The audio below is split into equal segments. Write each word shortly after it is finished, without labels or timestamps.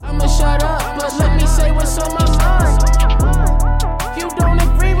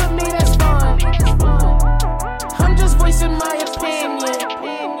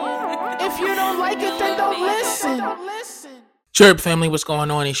it, then don't listen. Chirp family, what's going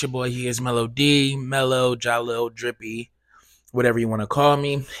on? It's your boy, HeIsMellowD, Mellow, Jalil, Drippy, whatever you want to call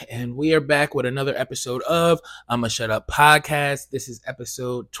me. And we are back with another episode of Ima Shut Up podcast. This is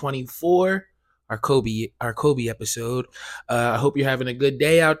episode 24, our Kobe episode. I hope you're having a good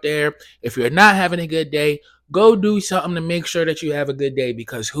day out there. If you're not having a good day, go do something to make sure that you have a good day,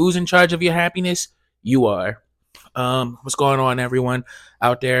 because who's in charge of your happiness? You are. What's going on, everyone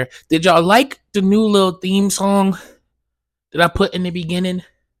out there? Did y'all like the new little theme song that I put in the beginning?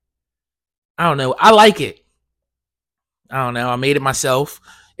 I don't know. I like it. I don't know. I made it myself.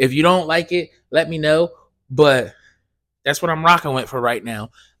 If you don't like it, let me know. But that's what I'm rocking with for right now.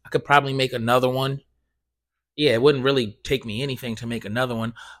 I could probably make another one. Yeah, it wouldn't really take me anything to make another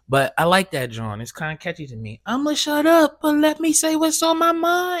one. But I like that, John. It's kind of catchy to me. I'ma shut up, but let me say what's on my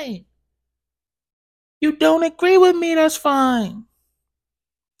mind. You don't agree with me, that's fine.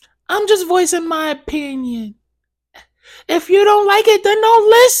 I'm just voicing my opinion. If you don't like it, then don't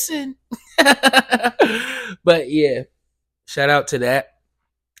listen. But yeah, shout out to that.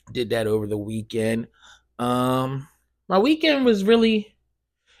 Did that over the weekend. My weekend was it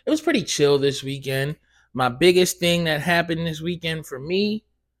was pretty chill this weekend. My biggest thing that happened this weekend for me,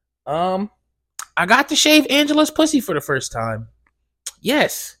 I got to shave Angela's pussy for the first time.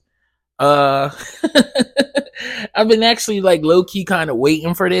 Yes. I've been actually like low-key kind of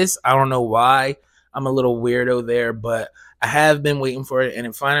waiting for this. I don't know why. I'm a little weirdo there, but I have been waiting for it, and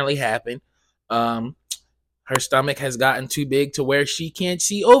it finally happened. Her stomach has gotten too big to where she can't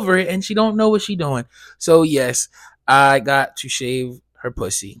see over it, and she don't know what she's doing. So yes, I got to shave her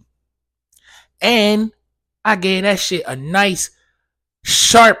pussy, and I gave that shit a nice,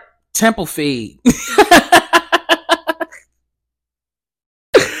 sharp temple fade.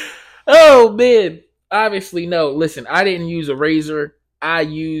 Oh man, obviously no. Listen, I didn't use a razor. I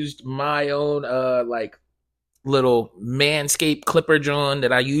used my own like little Manscaped clipper, John,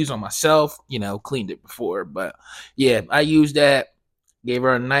 that I use on myself. You know, cleaned it before, but yeah, I used that. Gave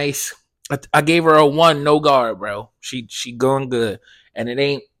her a nice. I gave her a 1 no guard, bro. She going good, and it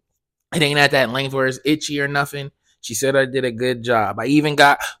ain't at that length where it's itchy or nothing. She said I did a good job. I even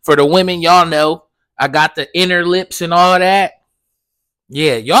got, for the women, y'all know, I got the inner lips and all that.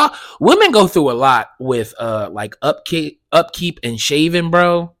 Yeah, y'all women go through a lot with like upkeep and shaving,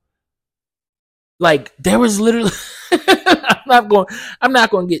 bro. Like there was literally I'm not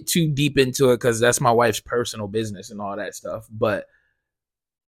going to get too deep into it cuz that's my wife's personal business and all that stuff, but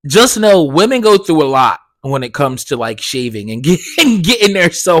just know women go through a lot when it comes to like shaving and getting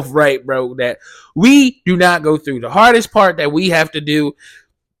their self right, bro, that we do not go through. The hardest part we have to do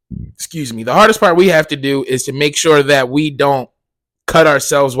is to make sure that we don't cut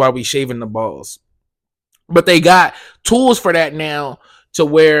ourselves while we shaving the balls. But they got tools for that now to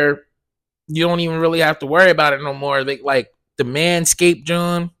where you don't even really have to worry about it no more. They like the Manscaped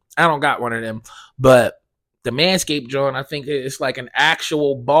John. I don't got one of them, but the Manscaped John, I think it's like an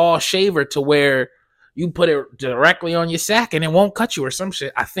actual ball shaver to where you put it directly on your sack and it won't cut you or some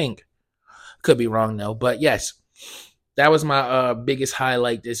shit. I think. Could be wrong though, but yes. That was my biggest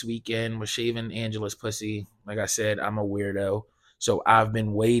highlight this weekend, was shaving Angela's pussy. Like I said, I'm a weirdo. So I've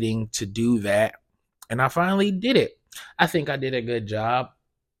been waiting to do that, and I finally did it. I think I did a good job.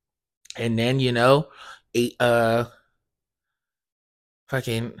 And then, ate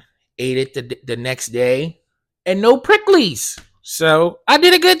it the next day, and no pricklies. So I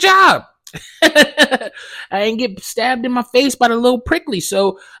did a good job. I didn't get stabbed in my face by the little prickly.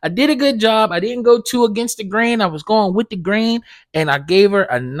 So I did a good job. I didn't go too against the grain. I was going with the grain, and I gave her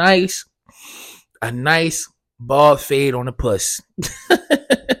a nice bald fade on the puss.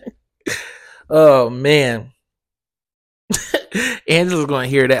 Oh man. Angela's gonna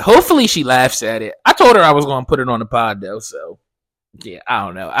hear that. Hopefully she laughs at it. I told her I was gonna put it on the pod though, so yeah, I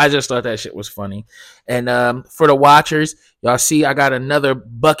don't know. I just thought that shit was funny. And for the watchers, y'all see I got another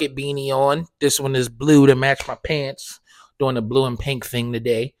bucket beanie on. This one is blue to match my pants. Doing the blue and pink thing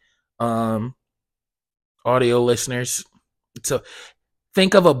today. Audio listeners. So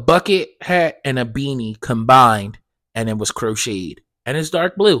think of a bucket hat and a beanie combined, and it was crocheted. And it's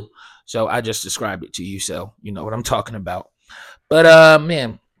dark blue. So I just described it to you, so you know what I'm talking about. But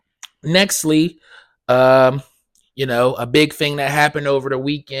man, nextly, a big thing that happened over the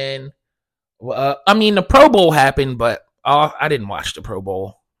weekend. The Pro Bowl happened, but I didn't watch the Pro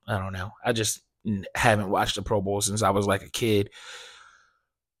Bowl. I don't know. I just haven't watched the Pro Bowl since I was like a kid.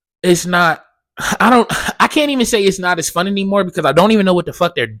 It's not. I can't even say it's not as fun anymore because I don't even know what the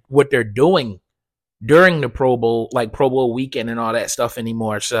fuck they're doing during the Pro Bowl, like Pro Bowl weekend and all that stuff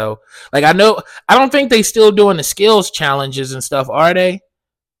anymore. So, like, I don't think they still doing the skills challenges and stuff, are they?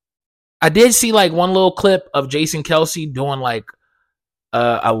 I did see like one little clip of Jason Kelsey doing like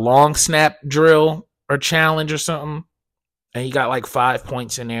a long snap drill or challenge or something, and he got like 5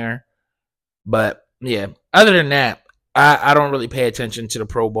 points in there. But yeah, other than that, I don't really pay attention to the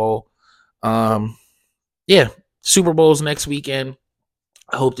Pro Bowl. Yeah, Super Bowl's next weekend.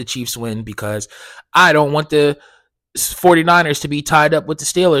 I hope the Chiefs win because I don't want the 49ers to be tied up with the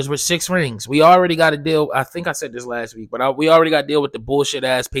Steelers with 6 rings. We already got to deal. I think I said this last week, but we already got to deal with the bullshit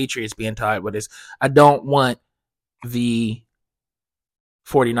ass Patriots being tied with us. I don't want the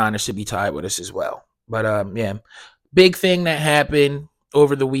 49ers to be tied with us as well. But yeah, big thing that happened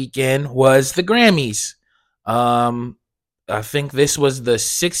over the weekend was the Grammys. I think this was the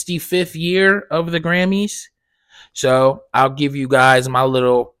 65th year of the Grammys. So I'll give you guys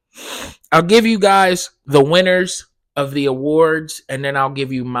the winners of the awards, and then I'll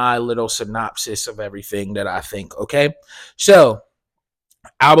give you my little synopsis of everything that I think, okay? So,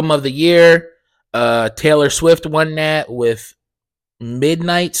 album of the year, Taylor Swift won that with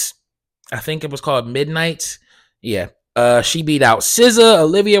Midnights. I think it was called Midnights. Yeah. She beat out SZA,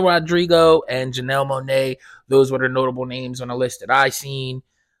 Olivia Rodrigo, and Janelle Monáe. Those were the notable names on the list that I seen.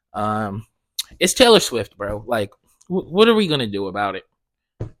 It's Taylor Swift, bro. Like, what are we gonna do about it?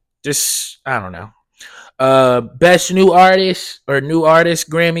 Just, I don't know. Best new artist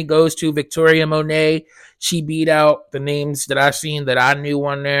Grammy goes to Victoria Monet. She beat out the names that I've seen that I knew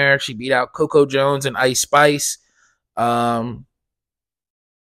on there. She beat out Coco Jones and Ice Spice. Calling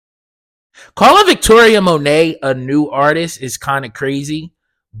Victoria Monet a new artist is kind of crazy,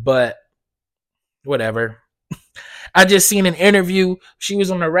 but whatever. I just seen an interview. She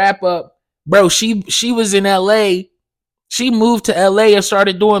was on the wrap up. Bro, she was in LA. She moved to LA and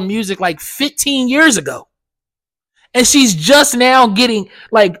started doing music like 15 years ago. And she's just now getting,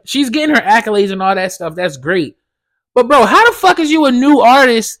 like, she's getting her accolades and all that stuff. That's great. But bro, how the fuck is you a new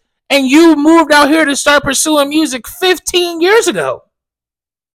artist and you moved out here to start pursuing music 15 years ago?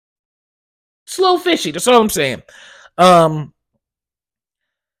 Slow fishy. That's all I'm saying. Billie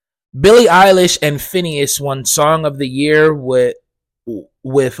Eilish and Phineas won Song of the Year with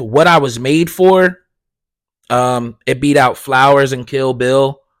What I Was Made For. It beat out Flowers and Kill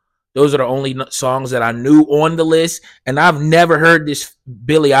Bill. Those are the only songs that I knew on the list, and I've never heard this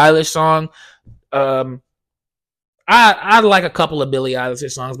Billie Eilish song. I like a couple of Billie Eilish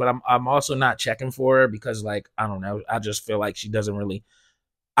songs, but I'm also not checking for her because, like, I don't know. I just feel like she doesn't really.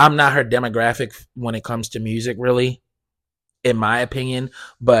 I'm not her demographic when it comes to music, really, in my opinion.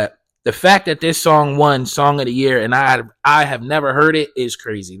 But the fact that this song won Song of the Year and I have never heard it is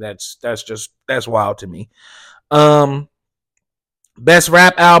crazy. That's wild to me. Best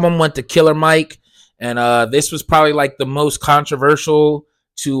rap album went to Killer Mike, and this was probably like the most controversial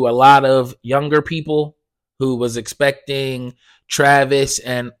to a lot of younger people who was expecting Travis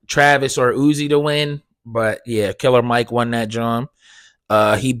or Uzi to win. But yeah, Killer Mike won that, John.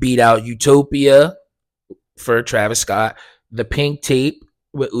 He beat out Utopia for Travis Scott, The Pink Tape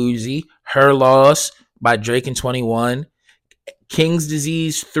with Uzi, Her Loss by Drake and 21, King's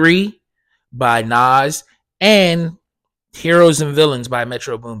Disease 3 by Nas, and Heroes and Villains by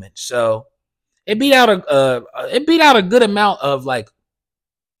Metro Boomin. So it beat out a good amount of like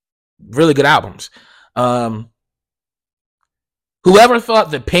really good albums. Whoever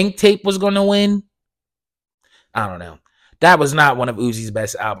thought The Pink Tape was going to win, I don't know. That was not one of Uzi's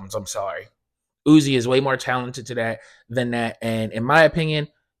best albums. I'm sorry. Uzi is way more talented than that. And in my opinion,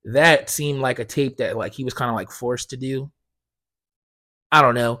 that seemed like a tape that like he was kind of like forced to do. I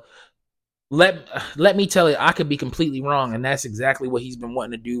don't know. Let me tell you, I could be completely wrong, and that's exactly what he's been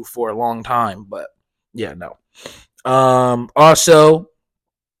wanting to do for a long time. But yeah, no. Also,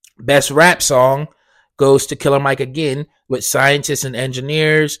 best rap song goes to Killer Mike again with Scientists and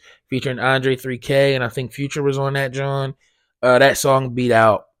Engineers featuring Andre 3K, and I think Future was on that, John. That song beat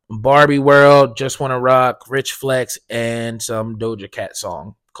out Barbie World, Just Wanna Rock, Rich Flex, and some Doja Cat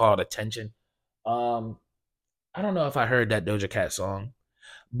song called Attention. I don't know if I heard that Doja Cat song,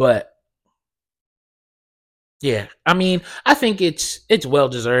 but yeah, I mean, I think it's well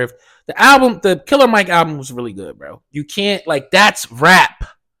deserved. The Killer Mike album was really good, bro. You can't, like, that's rap.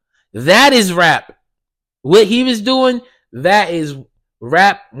 That is rap. What he was doing, that is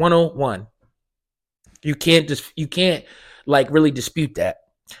rap 101. You can't like really dispute that.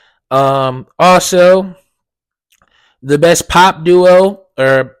 Also, the best pop duo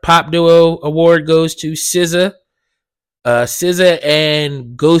award goes to SZA. SZA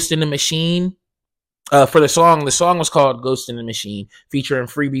and Ghost in the Machine. For the song was called Ghost in the Machine, featuring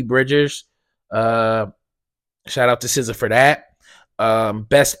Phoebe Bridgers. Shout out to SZA for that.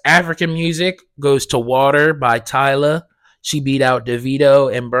 Best African music goes to Water by Tyla. She beat out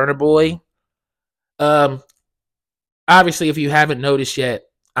DeVito and Burna Boy. Obviously, if you haven't noticed yet,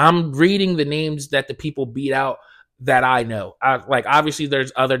 I'm reading the names that the people beat out that I know. Obviously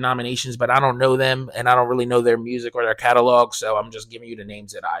there's other nominations, but I don't know them and I don't really know their music or their catalog, so I'm just giving you the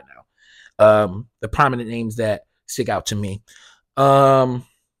names that I know. The prominent names that stick out to me. The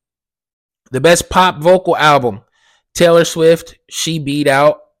best pop vocal album, Taylor Swift. She beat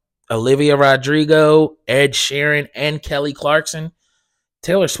out Olivia Rodrigo, Ed Sheeran, and Kelly Clarkson.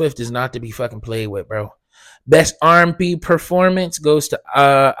 Taylor Swift is not to be fucking played with, bro. Best R&B performance goes to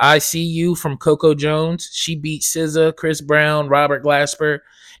I See You from Coco Jones. She beat SZA, Chris Brown, Robert Glasper,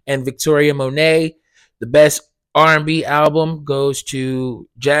 and Victoria Monet. The best R&B album goes to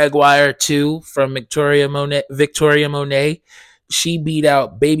Jaguar 2 from Victoria Monet. She beat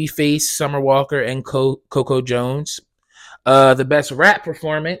out Babyface, Summer Walker, and Coco Jones. The best rap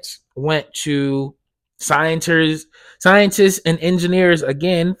performance went to Scientists and Engineers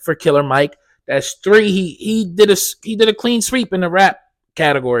again for Killer Mike. That's 3. He did a clean sweep in the rap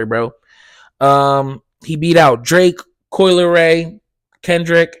category, bro. He beat out Drake, Coi Leray,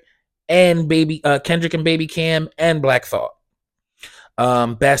 Kendrick and Baby Cam and Black Thought.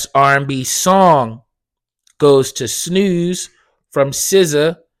 Best R&B song goes to Snooze from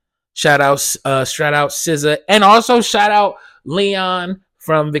SZA. Shout out SZA, and also shout out Leon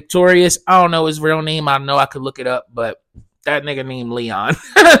from Victorious. I don't know his real name. I know I could look it up, but that nigga named Leon.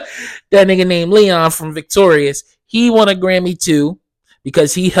 That nigga named Leon from Victorious. He won a Grammy too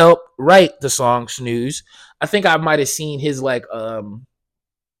because he helped write the song Snooze. I think I might have seen his like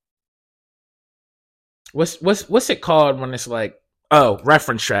what's it called when it's like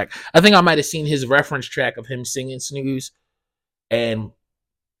reference track. I think I might have seen his reference track of him singing Snooze, and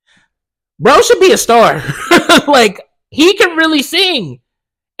bro should be a star. Like he can really sing.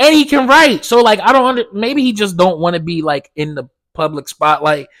 And he can write. So, like, maybe he just don't want to be, like, in the public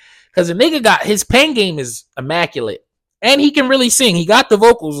spotlight. Because the nigga his pen game is immaculate. And he can really sing. He got the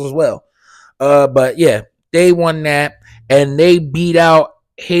vocals as well. But, yeah, they won that. And they beat out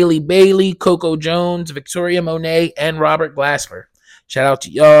Haley Bailey, Coco Jones, Victoria Monet, and Robert Glasper. Shout out to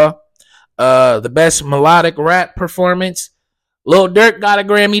y'all. The best melodic rap performance. Lil Durk got a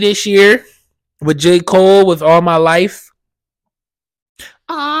Grammy this year with J. Cole with All My Life.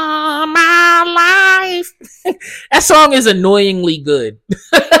 All my life. That song is annoyingly good.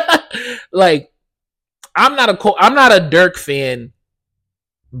 Like, I'm not a Durk fan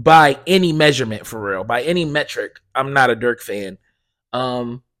by any measurement, for real. By any metric, I'm not a Durk fan.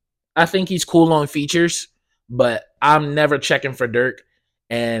 I think he's cool on features, but I'm never checking for Durk.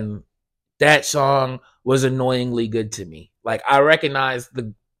 And that song was annoyingly good to me. Like, I recognize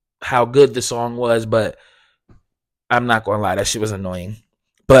how good the song was, but I'm not gonna lie, that shit was annoying.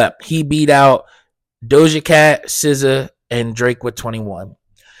 But he beat out Doja Cat, SZA, and Drake with 21.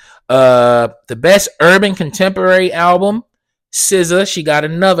 The best urban contemporary album, SZA, she got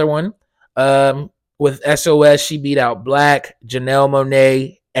another one. With SOS, she beat out Black, Janelle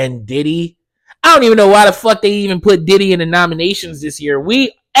Monáe, and Diddy. I don't even know why the fuck they even put Diddy in the nominations this year.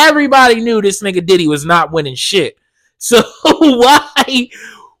 Everybody knew this nigga Diddy was not winning shit. So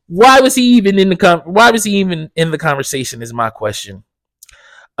why was he even in the conversation is my question.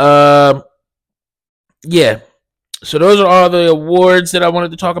 Yeah. So those are all the awards that I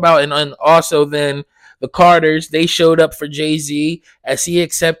wanted to talk about. And also then the Carters, they showed up for Jay-Z as he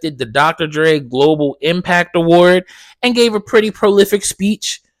accepted the Dr. Dre Global Impact Award and gave a pretty prolific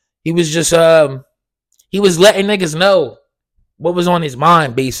speech. He was just he was letting niggas know what was on his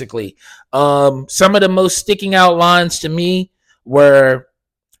mind, basically. Some of the most sticking out lines to me were,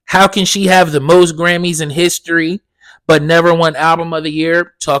 how can she have the most Grammys in history but never won Album of the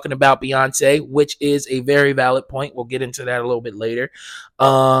Year? Talking about Beyonce, which is a very valid point. We'll get into that a little bit later.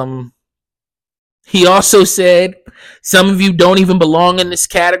 He also said, some of you don't even belong in this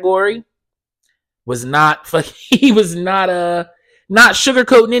category. He was not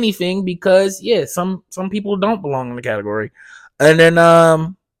sugarcoating anything, because yeah, some people don't belong in the category. And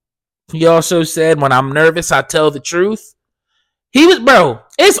then he also said, when I'm nervous, I tell the truth.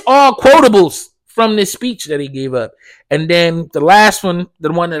 It's all quotables from this speech that he gave up. And then the last one,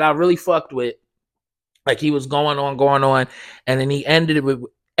 the one that I really fucked with, like he was going on, and then he ended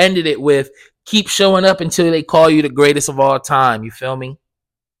it with keep showing up until they call you the greatest of all time. You feel me?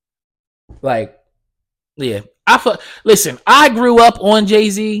 Like, yeah. Listen, I grew up on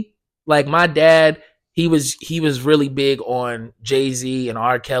Jay-Z. Like my dad, he was really big on Jay-Z and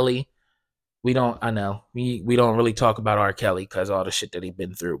R. Kelly. We don't really talk about R. Kelly because all the shit that he's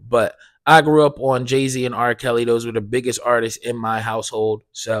been through. But I grew up on Jay-Z and R. Kelly. Those were the biggest artists in my household.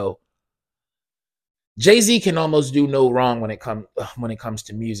 So Jay-Z can almost do no wrong when it comes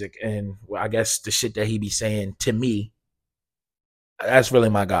to music, and I guess the shit that he be saying to me, that's really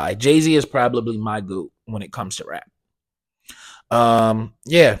my guy. Jay-Z is probably my goat when it comes to rap.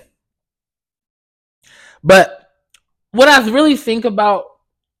 Yeah. But what I really think about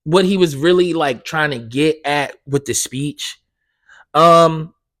what he was really like trying to get at with the speech, I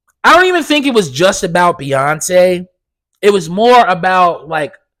don't even think it was just about Beyonce. It was more about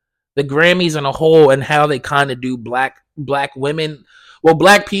like the Grammys in a whole and how they kind of do black women, well,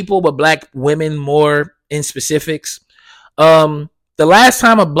 black people, but black women more in specifics. The last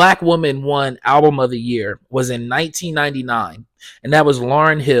time a black woman won Album of the Year was in 1999, and that was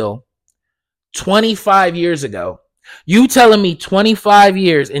Lauryn Hill, 25 years ago. You telling me 25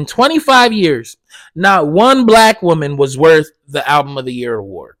 years, in 25 years, not one black woman was worth the Album of the Year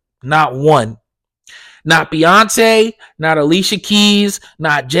award. Not one. Not Beyonce, not Alicia Keys,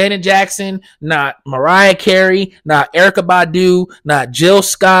 not Janet Jackson, not Mariah Carey, not Erykah Badu, not Jill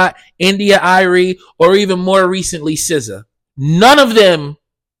Scott, India Arie, or even more recently SZA. None of them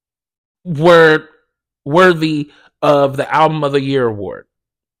were worthy of the Album of the Year award.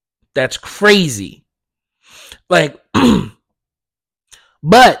 That's crazy. Like,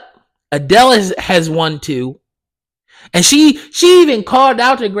 but Adele has won 2. And she even called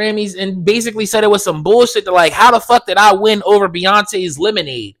out the Grammys and basically said it was some bullshit to like, how the fuck did I win over Beyonce's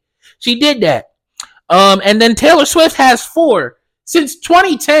Lemonade? She did that. And then Taylor Swift has 4 since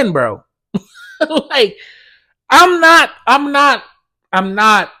 2010, bro. Like, I'm not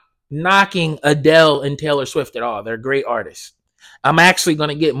knocking Adele and Taylor Swift at all. They're great artists. I'm actually going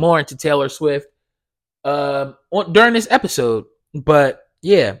to get more into Taylor Swift during this episode. But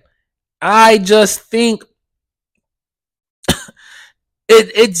yeah, I just think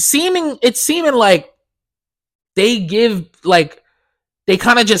it's seeming like they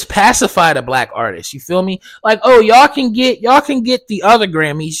kind of just pacify the black artists. You feel me? Like, oh, y'all can get the other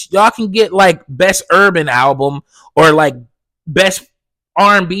Grammys. Y'all can get like best urban album or like best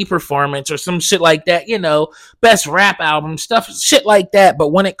R&B performance or some shit like that, you know, best rap album, stuff, shit like that. But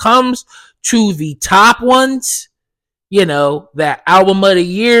when it comes to the top ones, you know, that Album of the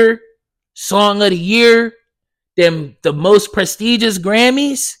Year, Song of the Year, them the most prestigious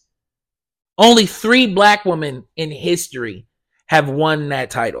Grammys, only 3 black women in history have won that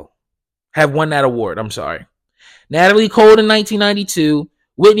title, have won that award. I'm sorry. Natalie Cole in 1992,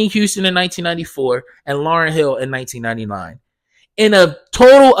 Whitney Houston in 1994, and Lauryn Hill in 1999. In a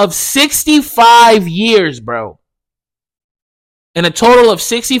total of 65 years, bro. In a total of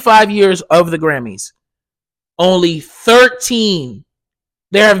 65 years of the Grammys, only 13.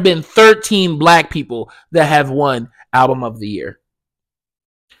 There have been 13 black people that have won Album of the Year.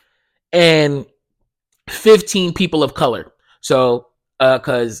 And 15 people of color. So,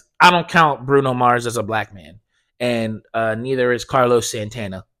 because I don't count Bruno Mars as a black man. And neither is Carlos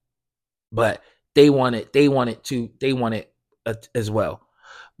Santana. But they won it as well.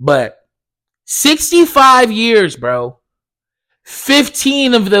 But 65 years, bro.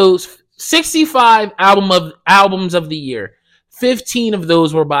 15 of those 65 albums of the year. 15 of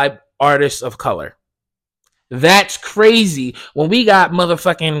those were by artists of color. That's crazy. When we got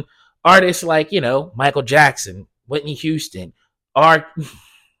motherfucking artists like, you know, Michael Jackson, Whitney Houston, let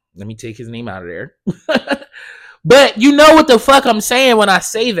me take his name out of there. But you know what the fuck I'm saying when I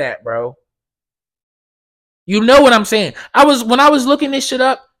say that, bro. You know what I'm saying. When I was looking this shit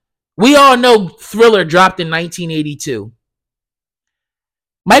up, we all know Thriller dropped in 1982.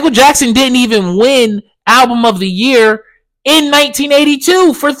 Michael Jackson didn't even win Album of the Year in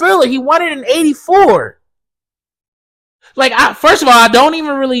 1982 for Thriller. He won it in 84. Like, first of all, I don't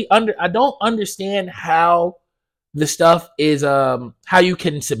even really I don't understand how the stuff is how you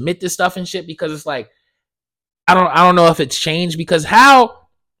can submit this stuff and shit, because it's like I don't know if it's changed, because how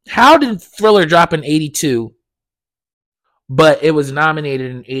did Thriller drop in 82 but it was nominated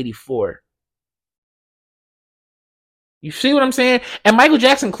in 84? You see what I'm saying? And Michael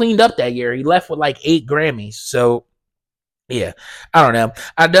Jackson cleaned up that year. He left with like 8 Grammys. So yeah, I don't know.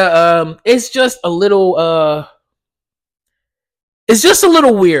 It's just a little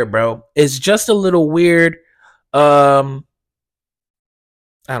weird, bro. It's just a little weird. I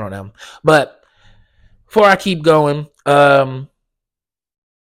don't know. But before I keep going, they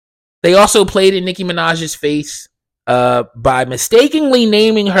also played in Nicki Minaj's face by mistakenly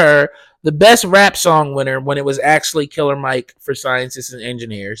naming her the best rap song winner when it was actually Killer Mike for Scientists and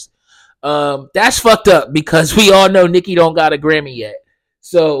Engineers. That's fucked up, because we all know Nicki don't got a Grammy yet.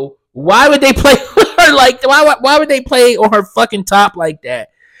 So why would they play her like? Why would they play on her fucking top like that?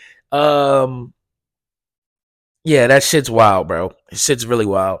 Yeah, that shit's wild, bro. Shit's really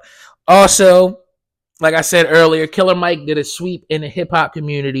wild. Also, like I said earlier, Killer Mike did a sweep in the hip hop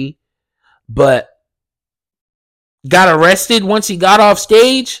community, but got arrested once he got off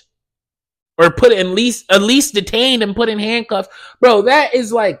stage, or put at least detained and put in handcuffs. Bro, that is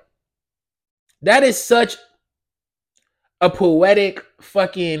such a poetic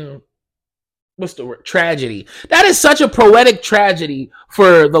fucking, what's the word? Tragedy. That is such a poetic tragedy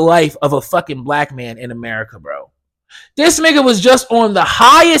for the life of a fucking black man in America, bro. This nigga was just on the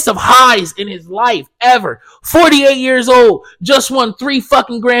highest of highs in his life ever. 48 years old, just won 3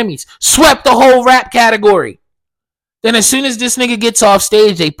 fucking Grammys, swept the whole rap category. Then as soon as this nigga gets off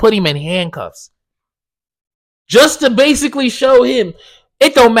stage, they put him in handcuffs. Just to basically show him,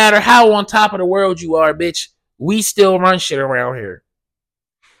 it don't matter how on top of the world you are, bitch. We still run shit around here.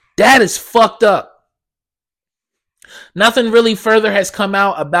 That is fucked up. Nothing really further has come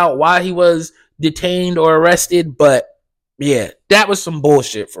out about why he was detained or arrested, but yeah, that was some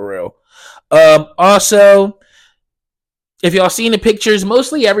bullshit for real. Also, if y'all seen the pictures,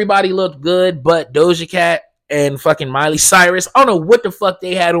 mostly everybody looked good, but Doja Cat and fucking Miley Cyrus. I don't know what the fuck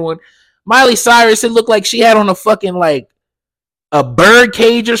they had on. Miley Cyrus, it looked like she had on a fucking like a bird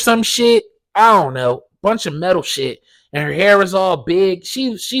cage or some shit. I don't know. Bunch of metal shit. And her hair was all big. She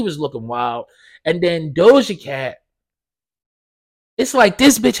was looking wild. And then Doja Cat, it's like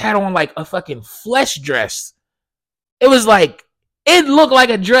this bitch had on like a fucking flesh dress. It was like, it looked like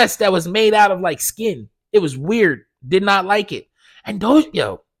a dress that was made out of like skin. It was weird. Did not like it. And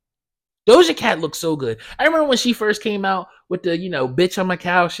Doja Cat looked so good. I remember when she first came out with the, bitch I'm a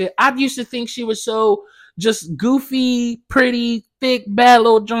cow shit. I used to think she was so just goofy, pretty, thick, bad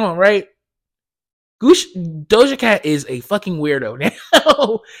little John, right? Doja Cat is a fucking weirdo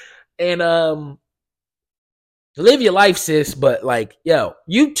now. And live your life, sis. But like, yo,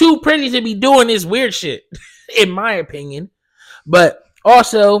 you too pretty to be doing this weird shit, in my opinion. But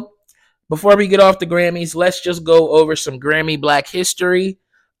also, before we get off the Grammys, let's just go over some Grammy Black history.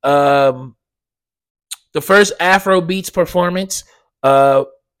 The first Afro Beats performance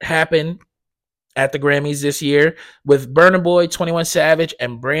happened at the Grammys this year with Burna Boy, 21 Savage,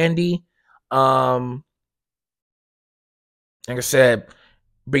 and Brandy. Like I said,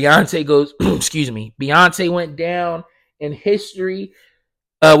 Beyonce goes, Beyonce went down in history.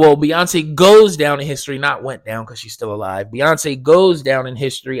 Beyonce goes down in history, not went down because she's still alive. Beyonce goes down in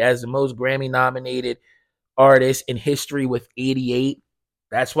history as the most Grammy nominated artist in history with 88.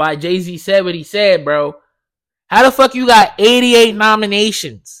 That's why Jay-Z said what he said, bro. How the fuck you got 88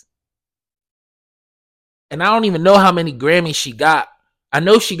 nominations? And I don't even know how many Grammys she got. I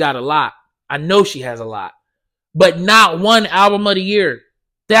know she got a lot. I know she has a lot. But not one album of the year.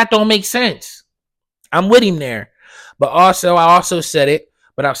 That don't make sense. I'm with him there. But also, I also said it,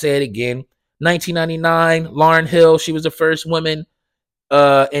 but I'll say it again. 1999, Lauryn Hill, she was the first woman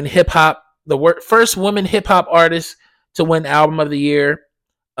in hip-hop, first woman hip-hop artist to win Album of the Year.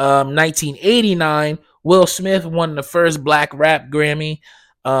 1989, Will Smith won the first Black Rap Grammy.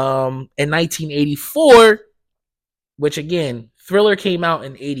 In 1984, which again, Thriller came out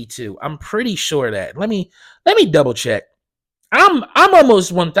in 82. I'm pretty sure that. Let me double check. I'm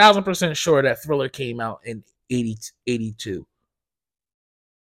almost 1000% sure that Thriller came out in 82.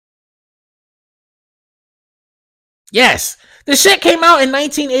 Yes, the shit came out in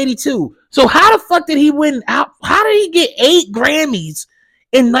 1982. So how the fuck did he win out? How did he get 8 Grammys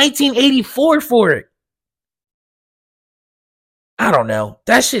in 1984 for it? I don't know.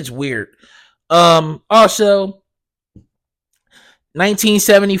 That shit's weird. Also,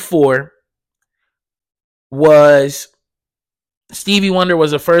 1974 was Stevie Wonder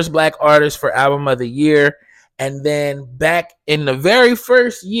was the first black artist for Album of the Year. And then back in the very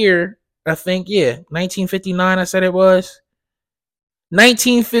first year, I think, 1959, I said it was.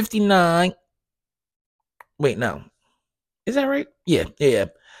 1959. Wait, no. Is that right? Yeah. In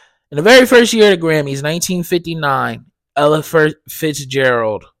the very first year of the Grammys, 1959, Ella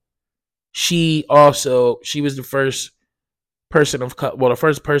Fitzgerald, she was the first person of color, the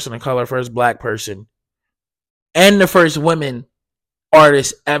first person of color, first black person, and the first women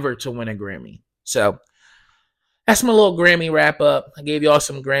artist ever to win a Grammy. So that's my little Grammy wrap up. I gave y'all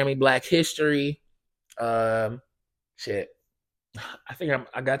some Grammy Black history. Shit. I think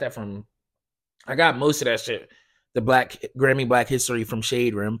I got that from. I got most of that shit, the Grammy Black history from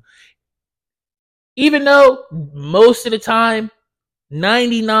Shade Room. Even though most of the time,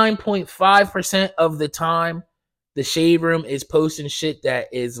 99.5% of the time, the Shade Room is posting shit that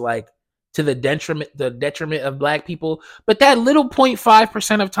is like to the detriment of black people. But that little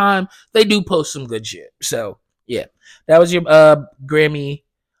 0.5% of time, they do post some good shit. So yeah, that was your Grammy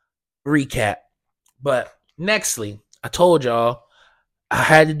recap. But nextly, I told y'all I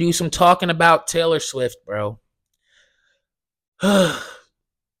had to do some talking about Taylor Swift, bro.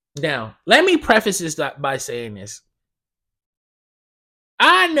 Now, let me preface this by saying this.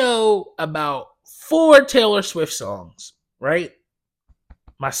 I know about 4 Taylor Swift songs, right?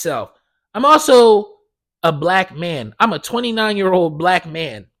 Myself. I'm also a black man. I'm a 29-year-old black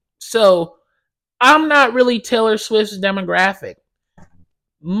man. So I'm not really Taylor Swift's demographic.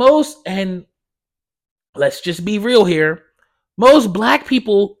 And let's just be real here, most black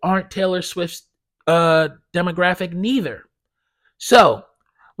people aren't Taylor Swift's demographic neither. So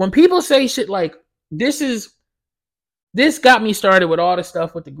when people say shit like this got me started with all the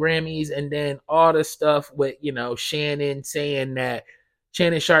stuff with the Grammys, and then all the stuff with, Shannon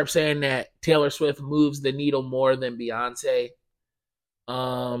Sharp saying that Taylor Swift moves the needle more than Beyonce.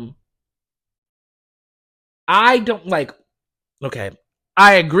 I don't okay,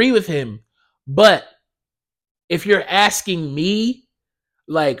 I agree with him, but if you're asking me,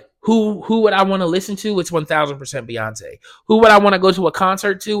 who would I want to listen to? It's 1000% Beyonce. Who would I want to go to a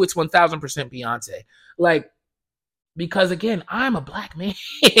concert to? It's 1000% Beyonce. Because again, I'm a black man,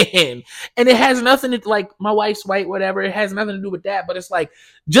 and it has nothing to my wife's white, whatever. It has nothing to do with that. But it's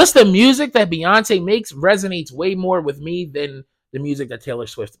just the music that Beyonce makes resonates way more with me than the music that Taylor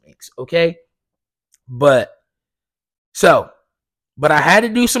Swift makes. Okay, but I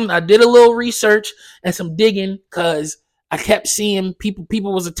did a little research and some digging, because I kept seeing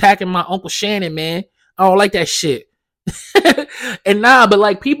people was attacking my Uncle Shannon, man. I don't like that shit. And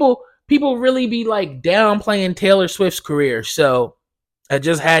but people really be downplaying Taylor Swift's career. So I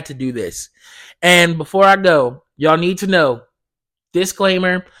just had to do this. And before I go, y'all need to know,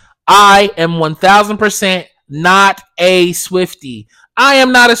 disclaimer, I am 1000% not a Swiftie. I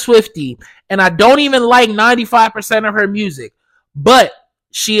am not a Swiftie, and I don't even like 95% of her music. But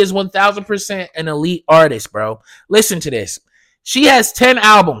she is 1000% an elite artist, bro. Listen to this. She has 10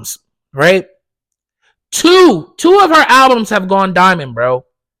 albums, right? Two of her albums have gone diamond, bro.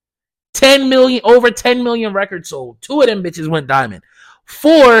 Over 10 million records sold. 2 of them bitches went diamond.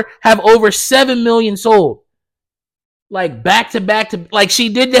 4 have over 7 million sold. Back to back to, she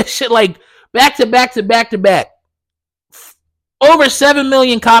did that shit back to back to back to back. Over 7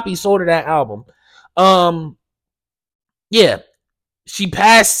 million copies sold of that album. Yeah. She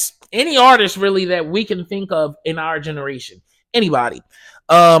passed any artist really that we can think of in our generation. Anybody.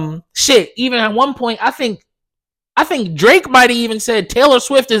 Even at one point, I think Drake might have even said Taylor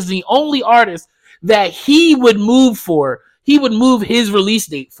Swift is the only artist that he would move for. He would move his release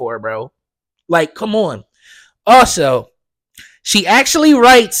date for, bro. Come on. Also, she actually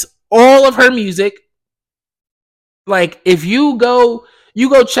writes all of her music. If you go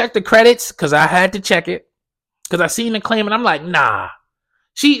check the credits, because I had to check it, because I seen the claim, and I'm like, nah.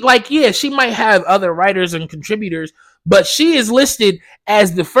 She she might have other writers and contributors, but she is listed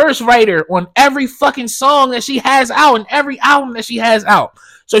as the first writer on every fucking song that she has out and every album that she has out.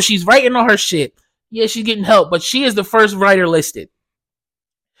 So she's writing all her shit. Yeah, she's getting help, but she is the first writer listed.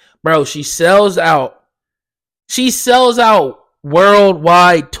 Bro, she sells out. She sells out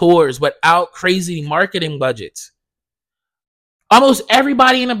worldwide tours without crazy marketing budgets. Almost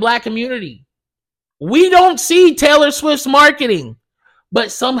everybody in the black community. We don't see Taylor Swift's marketing, but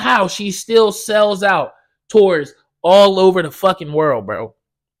somehow she still sells out tours all over the fucking world, bro.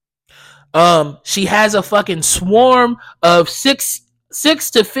 She has a fucking swarm of 6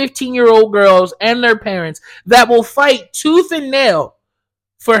 to 15-year-old girls and their parents that will fight tooth and nail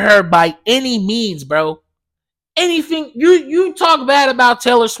for her by any means, bro. Anything you talk bad about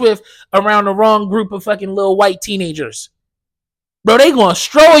Taylor Swift around the wrong group of fucking little white teenagers, bro, they gonna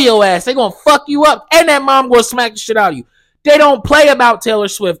stroll your ass. They gonna fuck you up, and that mom gonna smack the shit out of you. They don't play about Taylor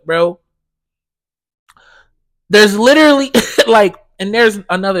Swift, bro. There's literally and there's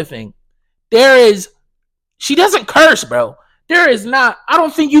another thing. She doesn't curse, bro. There is not, I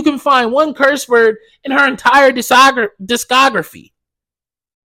don't think you can find one curse word in her entire discography.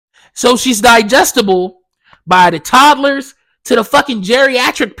 So she's digestible by the toddlers to the fucking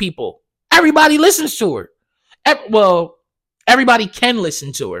geriatric people. Everybody listens to her. Everybody can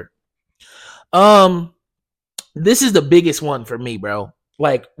listen to her. This is the biggest one for me, bro.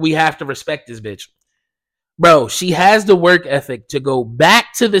 We have to respect this bitch. Bro, she has the work ethic to go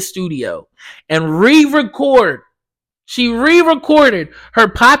back to the studio and re-record. She re-recorded her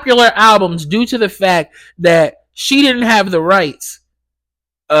popular albums due to the fact that she didn't have the rights.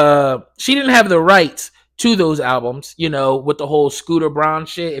 She didn't have the rights to those albums, with the whole Scooter Braun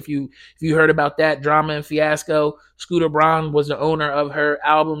shit. If you heard about that drama and fiasco, Scooter Braun was the owner of her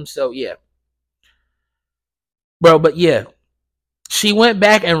album. So yeah. Bro, but yeah. She went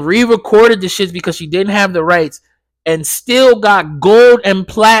back and re-recorded the shit because she didn't have the rights. and still got gold and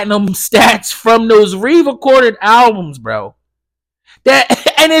platinum stats from those re-recorded albums, bro. That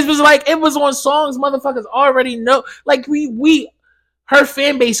and it was like it was on songs motherfuckers already know. Like her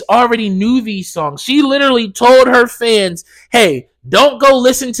fan base already knew these songs. She literally told her fans, "Hey, don't go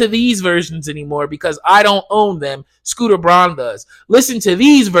listen to these versions anymore because I don't own them. Scooter Braun does. Listen to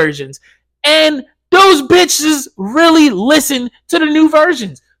these versions." And those bitches really listen to the new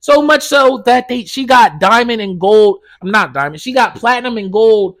versions. So much so that she got diamond and gold. I'm not diamond. She got platinum and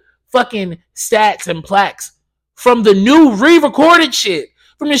gold fucking stats and plaques from the new re-recorded shit.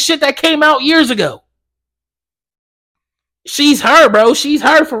 From the shit that came out years ago. She's her, bro. She's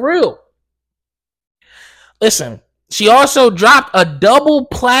her for real. Listen, she also dropped a double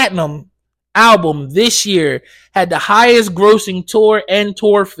platinum album this year. Had the highest grossing tour and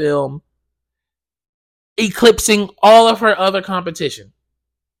tour film, eclipsing all of her other competition.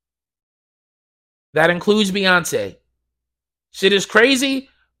 That includes Beyonce. Shit is crazy,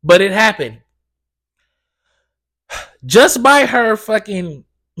 but it happened. Just by her being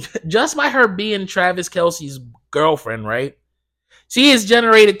Travis Kelce's girlfriend, right? She has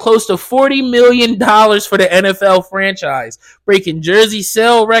generated close to $40 million for the NFL franchise, breaking jersey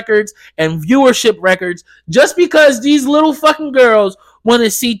sale records and viewership records just because these little fucking girls want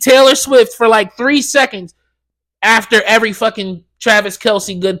to see Taylor Swift for like 3 seconds after every fucking Travis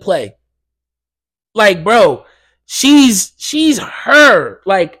Kelce good play. Like, bro, she's her.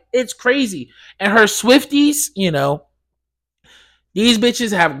 Like, it's crazy. And her Swifties, you know, these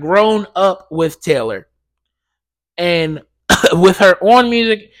bitches have grown up with Taylor and with her on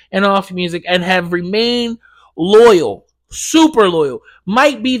music and off music and have remained loyal, super loyal.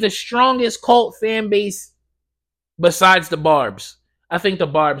 Might be the strongest cult fan base besides the Barbs. I think the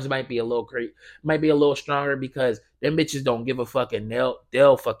Barbs might be a little stronger because them bitches don't give a fuck and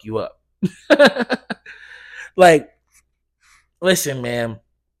they'll fuck you up. Like, listen, man,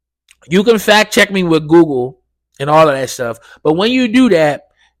 you can fact check me with Google and all of that stuff, but when you do that,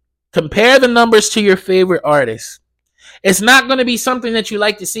 compare the numbers to your favorite artists. It's not going to be something that you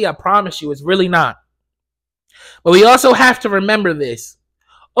like to see, I promise you. It's really not. But we also have to remember this.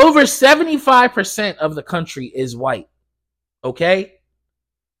 Over 75% of the country is white. Okay?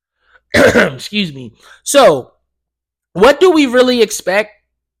 Excuse me. So, what do we really expect?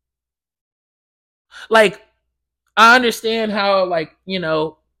 Like, I understand how, like, you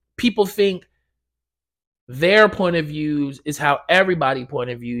know, people think their point of views is how everybody's point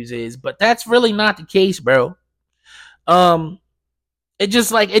of views is, but that's really not the case, bro. It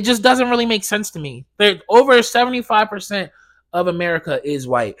just doesn't really make sense to me. Over 75% of America is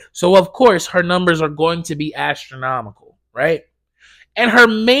white. So of course her numbers are going to be astronomical, right? And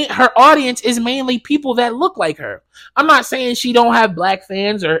her audience is mainly people that look like her. I'm not saying she don't have black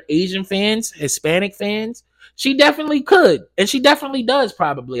fans or Asian fans, Hispanic fans. She definitely could, and she definitely does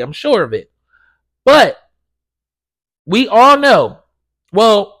probably. I'm sure of it. But we all know,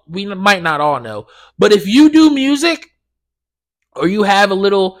 well, we might not all know, but if you do music or you have a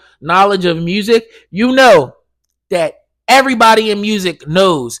little knowledge of music, you know that everybody in music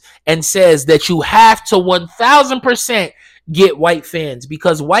knows and says that you have to 1000% get white fans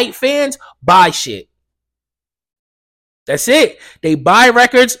because white fans buy shit. That's it. They buy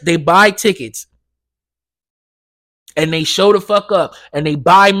records, they buy tickets, and they show the fuck up and they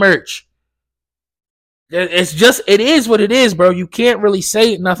buy merch. It's just, it is what it is, bro. You can't really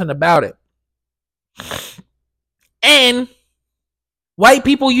say nothing about it. And white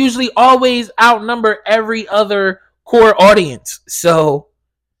people usually always outnumber every other core audience. So,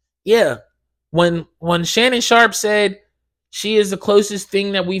 yeah. When Shannon Sharp said she is the closest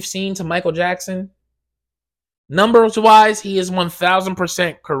thing that we've seen to Michael Jackson, numbers wise, he is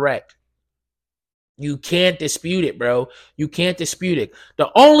 1000% correct. You can't dispute it, bro. You can't dispute it. The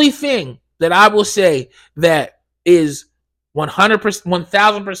only thing that I will say that is 100%,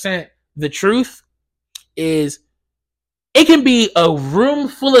 1000% the truth is it can be a room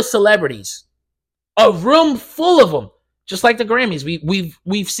full of celebrities, a room full of them, just like the Grammys.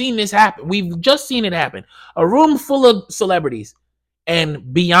 We've seen this happen. We've just seen it happen. A room full of celebrities, and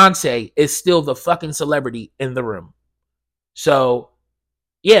Beyonce is still the fucking celebrity in the room. So,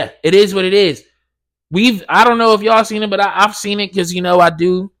 yeah, it is what it is. I don't know if y'all seen it, but I've seen it because, you know, I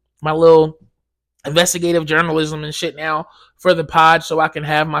do my little investigative journalism and shit now for the pod so I can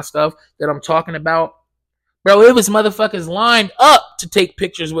have my stuff that I'm talking about. Bro, it was motherfuckers lined up to take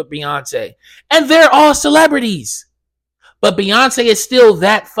pictures with Beyonce. And they're all celebrities. But Beyonce is still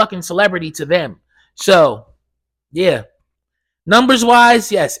that fucking celebrity to them. So, yeah. Numbers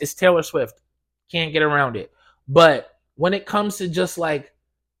wise, yes, it's Taylor Swift. Can't get around it. But when it comes to just like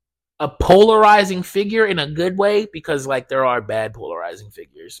a polarizing figure in a good way, because like there are bad polarizing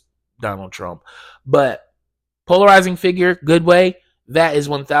figures, Donald Trump, but polarizing figure, good way, that is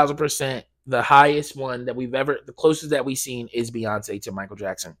 1000% the highest one that we've ever, the closest that we've seen is Beyonce to Michael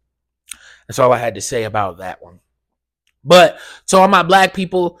Jackson. That's all I had to say about that one. But to all my black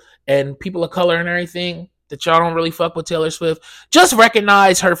people and people of color and everything that y'all don't really fuck with Taylor Swift, just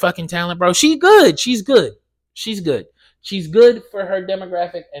recognize her fucking talent, bro. She's good. She's good. She's good. She's good for her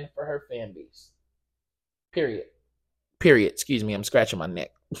demographic and for her fan base. Period. Excuse me, I'm scratching my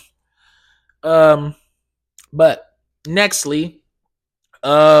neck. But nextly,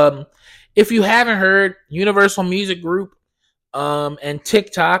 if you haven't heard, Universal Music Group and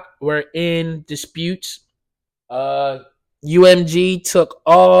TikTok were in disputes. UMG took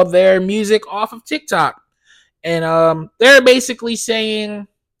all their music off of TikTok, and they're basically saying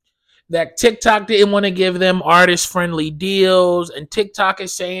that TikTok didn't want to give them artist-friendly deals, and TikTok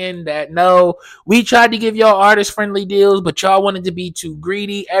is saying that no, we tried to give y'all artist-friendly deals, but y'all wanted to be too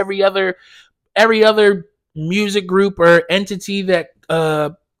greedy. Every other music group or entity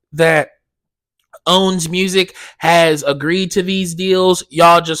that owns music has agreed to these deals.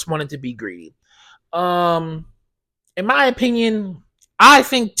 Y'all just wanted to be greedy. In my opinion, I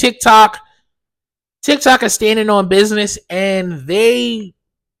think TikTok is standing on business, and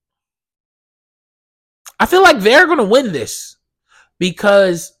I feel like they're going to win this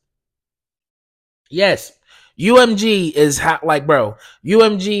because, yes, UMG is like, bro,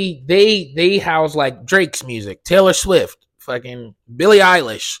 UMG, they house like Drake's music, Taylor Swift, fucking Billie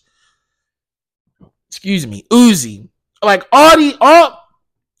Eilish, Uzi, like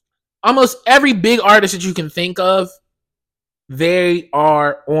almost every big artist that you can think of, they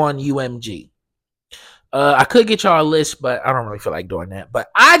are on UMG. I could get y'all a list, but I don't really feel like doing that. But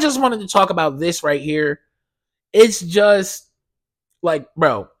I just wanted to talk about this right here. It's just like,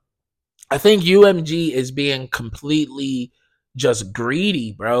 bro, I think UMG is being completely just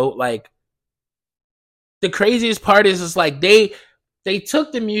greedy, bro. Like, the craziest part is like they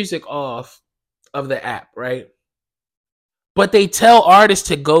took the music off of the app, right? But they tell artists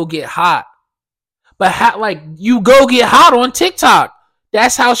to go get hot. But like, you go get hot on TikTok.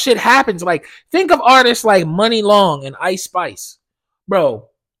 That's how shit happens. Like, think of artists like Money Long and Ice Spice. Bro,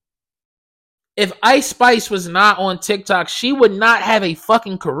 if Ice Spice was not on TikTok, she would not have a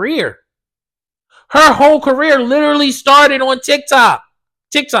fucking career. Her whole career literally started on TikTok.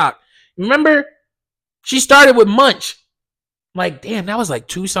 Remember? She started with Munch. Like, damn, that was like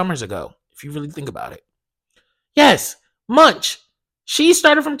 2 summers ago, if you really think about it. Yes, Munch. She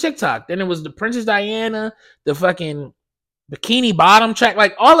started from TikTok. Then it was the Princess Diana, the fucking Bikini Bottom track,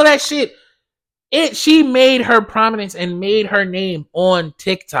 like all of that shit. She made her prominence and made her name on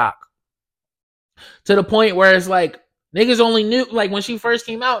TikTok. To the point where it's like, niggas only knew, like when she first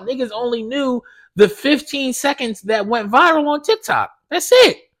came out, niggas only knew the 15 seconds that went viral on TikTok. That's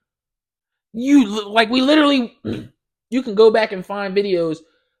it. We literally, you can go back and find videos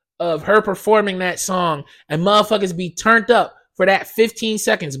of her performing that song and motherfuckers be turned up for that 15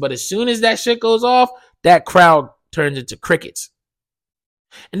 seconds. But as soon as that shit goes off, that crowd turns into crickets.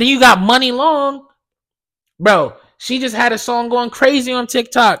 And then you got Money Long. Bro, she just had a song going crazy on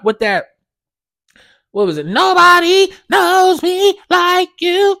TikTok with that, what was it? Nobody knows me like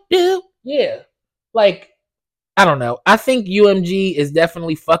you do. Yeah. Like, I don't know. I think UMG is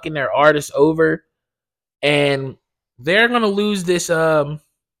definitely fucking their artists over. And they're going to lose this,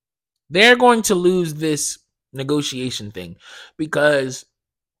 negotiation thing. Because,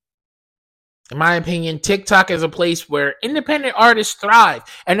 in my opinion, TikTok is a place where independent artists thrive.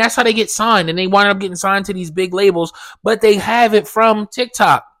 And that's how they get signed. And they wind up getting signed to these big labels. But they have it from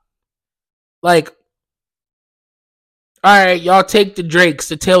TikTok. Like, all right, y'all take the Drakes,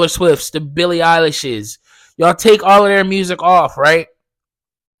 the Taylor Swifts, the Billie Eilishes. Y'all take all of their music off, right?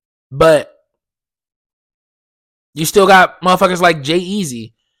 But you still got motherfuckers like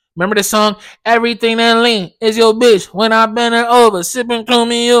Jay-Z. Remember the song, Everything That Lean Is Your Bitch When I Bend Her Over, Sipping Call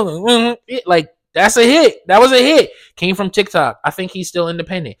Me Over. Like, that's a hit. That was a hit. Came from TikTok. I think he's still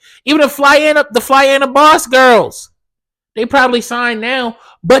independent. Even the Fly and the Boss Girls. They probably signed now,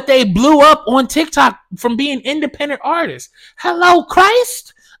 but they blew up on TikTok from being independent artists. Hello,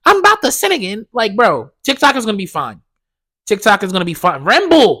 Christ. I'm about to sin again. Like, bro, TikTok is going to be fine.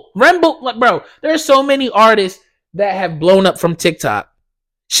 Remble, like, bro, there's so many artists that have blown up from TikTok.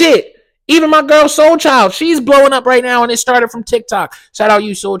 Shit. Even my girl Soul Child, she's blowing up right now, and it started from TikTok. Shout out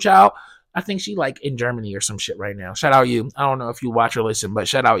you, Soul Child. I think she like in Germany or some shit right now. Shout out you. I don't know if you watch or listen, but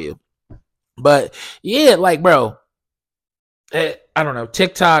shout out you. But yeah, like, bro, I don't know.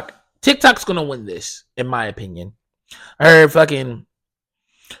 TikTok's gonna win this, in my opinion. I heard fucking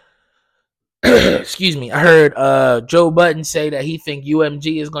excuse me, I heard Joe Budden say that he think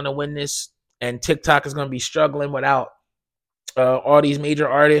UMG is going to win this and TikTok is going to be struggling without all these major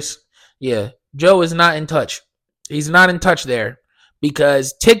artists. Yeah, Joe is not in touch. He's not in touch there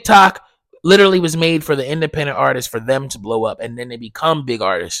because TikTok literally was made for the independent artists for them to blow up and then they become big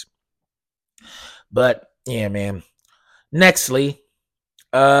artists. But yeah, man. Nextly,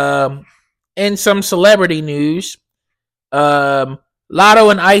 in some celebrity news, Lotto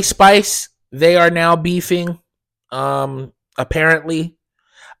and Ice Spice, they are now beefing. Apparently,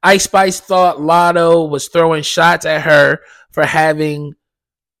 Ice Spice thought Lotto was throwing shots at her for having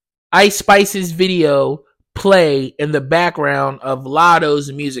Ice Spice's video play in the background of Lotto's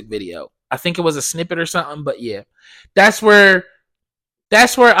music video. I think it was a snippet or something, but yeah, that's where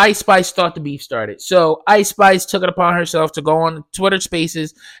Ice Spice thought the beef started. So Ice Spice took it upon herself to go on Twitter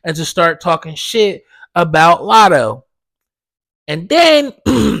Spaces and to start talking shit about Lotto. And then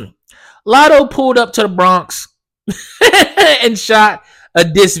Lotto pulled up to the Bronx and shot a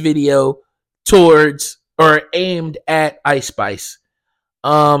diss video towards or aimed at Ice Spice.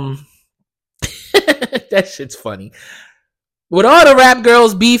 That shit's funny. With all the rap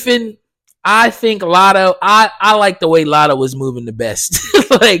girls beefing, I think Lotto, I like the way Lotto was moving the best.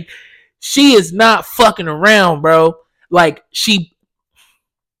 Like, she is not fucking around, bro. Like,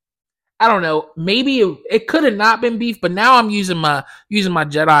 I don't know, maybe it could have not been beef, but now I'm using my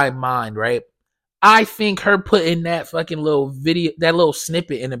Jedi mind, right? I think her putting that fucking little video, that little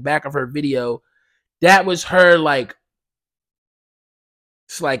snippet in the back of her video, that was her like,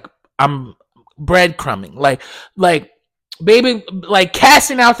 it's like I'm breadcrumbing, like baby, like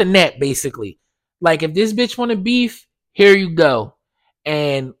casting out the net, basically. Like, if this bitch want to beef, here you go,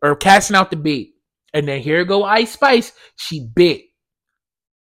 or casting out the bait, and then here go Ice Spice, she bit.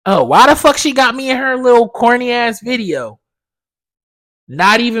 Oh, why the fuck she got me in her little corny ass video?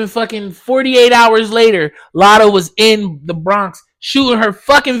 Not even fucking 48 hours later, Lotto was in the Bronx shooting her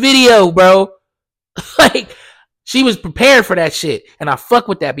fucking video, bro. Like, she was prepared for that shit. And I fuck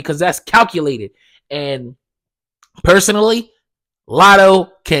with that because that's calculated. And personally,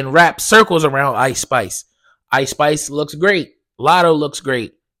 Lotto can wrap circles around Ice Spice. Ice Spice looks great. Lotto looks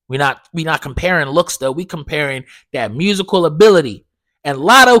great. We not comparing looks though. We comparing that musical ability. And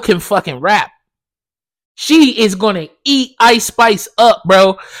Lotto can fucking rap. She is gonna eat Ice Spice up,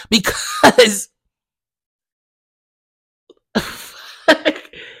 bro, because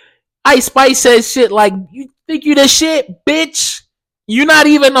Ice Spice says shit like, "You think you the shit, bitch? You not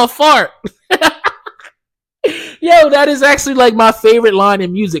even a fart." Yo, that is actually like my favorite line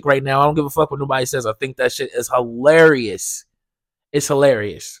in music right now. I don't give a fuck what nobody says. I think that shit is hilarious. It's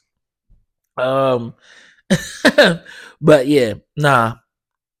hilarious. But yeah, nah.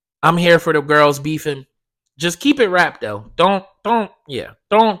 I'm here for the girls beefing. Just keep it rap though. Don't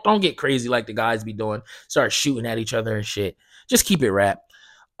get crazy like the guys be doing. Start shooting at each other and shit. Just keep it rap.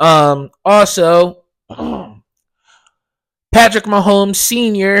 Also, Patrick Mahomes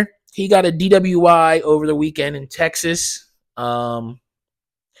Sr., he got a DWI over the weekend in Texas. Yeah,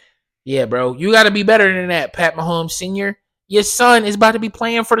 bro. You got to be better than that, Pat Mahomes Sr. Your son is about to be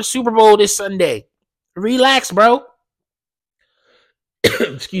playing for the Super Bowl this Sunday. Relax, bro.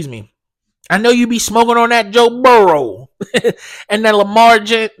 Excuse me. I know you be smoking on that Joe Burrow and that Lamar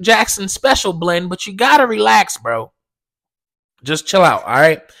Jackson special blend, but you got to relax, bro. Just chill out, all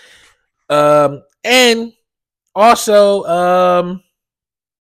right? And also,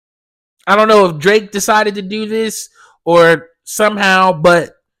 I don't know if Drake decided to do this or somehow,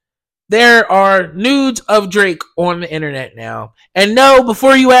 but there are nudes of Drake on the internet now. And no,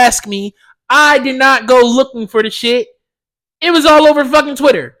 before you ask me, I did not go looking for the shit. It was all over fucking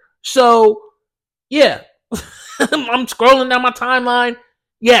Twitter. So, yeah. I'm scrolling down my timeline.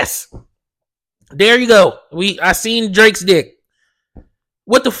 Yes. There you go. I seen Drake's dick.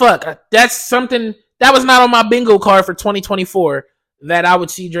 What the fuck? That's something that was not on my bingo card for 2024 that I would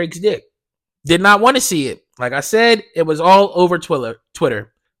see Drake's dick. Did not want to see it. Like I said, it was all over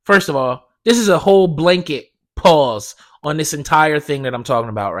Twitter. First of all, this is a whole blanket pause on this entire thing that I'm talking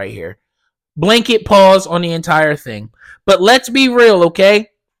about right here. Blanket pause on the entire thing. But let's be real, okay?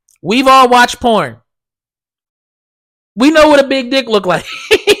 We've all watched porn. We know what a big dick look like.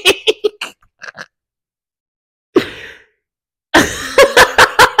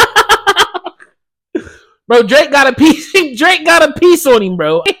 Bro, Drake got a piece. Drake got a piece on him,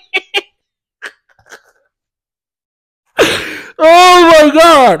 bro. Oh my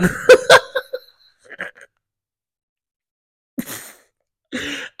god.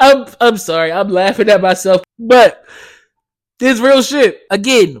 I'm sorry. I'm laughing at myself, but this is real shit.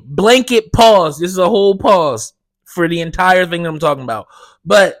 Again, blanket pause. This is a whole pause for the entire thing that I'm talking about.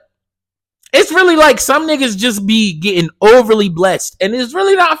 But It's really like some niggas just be getting overly blessed, and it's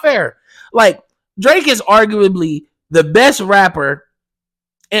really not fair. Like, Drake is arguably the best rapper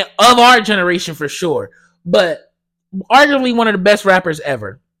of our generation for sure, but arguably one of the best rappers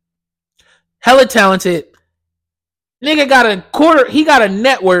ever. Hella talented. Nigga he got a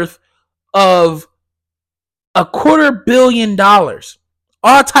net worth of $250 million.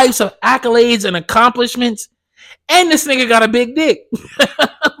 All types of accolades and accomplishments. And this nigga got a big dick.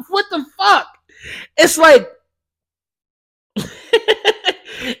 What the fuck? It's like,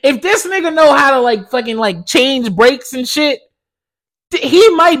 if this nigga know how to like fucking like change brakes and shit, he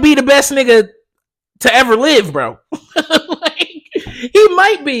might be the best nigga to ever live, bro. Like, he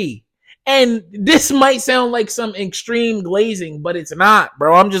might be. And this might sound like some extreme glazing, but it's not,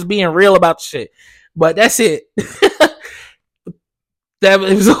 bro. I'm just being real about the shit. But that's it. That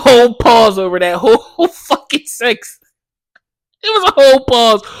was a whole pause over that whole fucking sex. It was a whole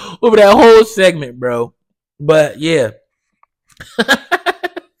pause over that whole segment, bro. But yeah.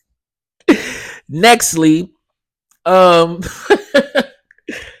 Nextly,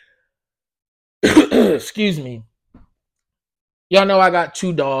 excuse me. Y'all know I got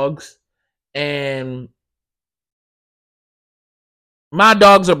 2 dogs, and my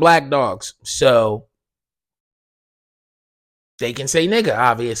dogs are black dogs, so they can say nigga,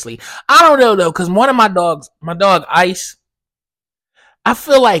 obviously. I don't know though, because one of my dogs, my dog Ice, I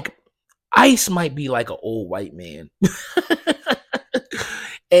feel like Ice might be like an old white man.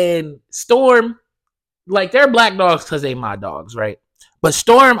 And Storm, like, they're black dogs because they my dogs, right? But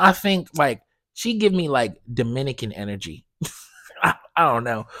Storm, I think, like, she give me like Dominican energy. I don't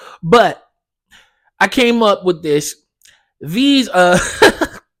know. But I came up with this. These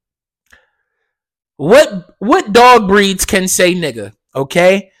what dog breeds can say nigga,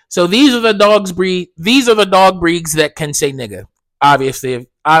 okay? So these are the dog breeds that can say nigga. Obviously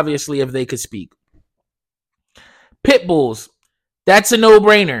if they could speak. Pit bulls. That's a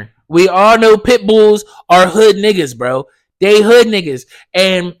no-brainer. We all know pit bulls are hood niggas, bro. They hood niggas.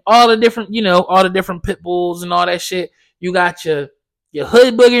 And all the different pit bulls and all that shit. You got your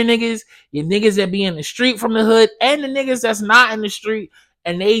hood booger niggas, your niggas that be in the street from the hood, and the niggas that's not in the street,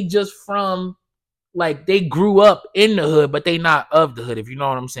 and they just from, like, they grew up in the hood, but they not of the hood, if you know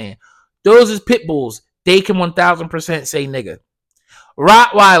what I'm saying. Those is pit bulls. They can 1000% say nigga.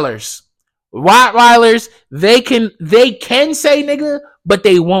 Rottweilers, they can say nigga, but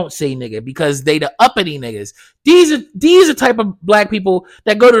they won't say nigga because they the uppity niggas. These are type of black people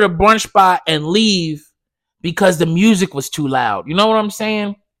that go to the brunch spot and leave because the music was too loud. You know what I'm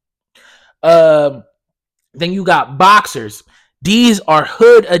saying? Then you got boxers. These are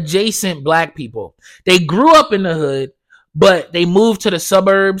hood adjacent black people. They grew up in the hood, but they moved to the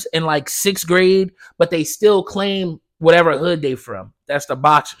suburbs in like 6th grade, but they still claim whatever hood they from. That's the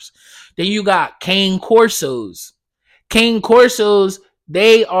boxers. Then you got cane corsos. Cane corsos,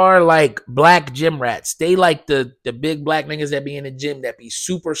 they are like black gym rats. They like the big black niggas that be in the gym that be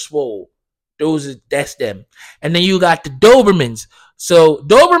super swole. That's them. And then you got the Dobermans. So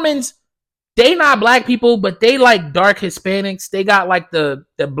Dobermans, they not black people, but they like dark Hispanics. They got like the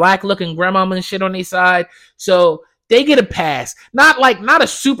black looking grandmama and shit on their side. So they get a pass. Not a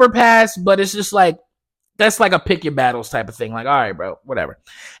super pass, but it's just like, that's like a pick your battles type of thing. Like, all right, bro, whatever.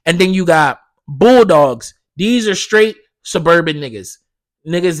 And then you got bulldogs. These are straight suburban niggas.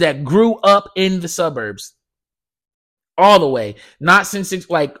 Niggas that grew up in the suburbs. All the way. Not since it's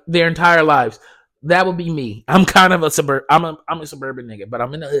like their entire lives. That would be me. I'm kind of a I'm a suburban nigga, but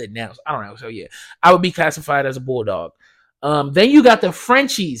I'm in the hood now. So I don't know. So yeah, I would be classified as a bulldog. Then you got the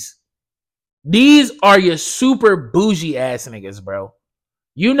Frenchies. These are your super bougie ass niggas, bro.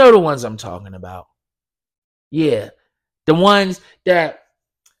 You know the ones I'm talking about. Yeah. The ones that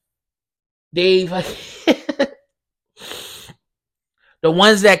they like the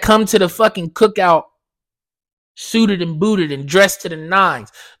ones that come to the fucking cookout suited and booted and dressed to the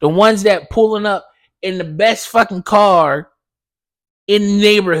nines. The ones that pulling up in the best fucking car in the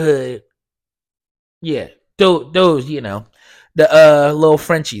neighborhood. Yeah. Those, you know, the little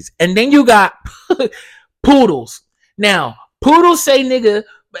Frenchies. And then you got poodles. Now, poodles say nigga,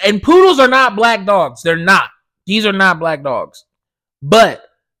 and poodles are not black dogs. They're not. These are not black dogs. But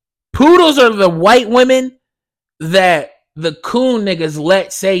poodles are the white women that the coon niggas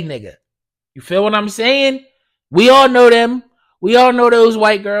let say nigga. You feel what I'm saying? We all know them. We all know those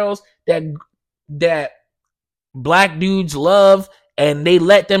white girls that black dudes love and they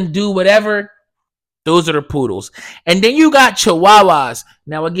let them do whatever. Those are the poodles. And then you got chihuahuas.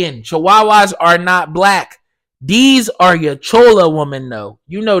 Now again, chihuahuas are not black. These are your chola women though.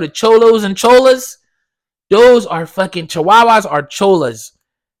 You know the cholos and cholas? Those are fucking chihuahuas are cholas.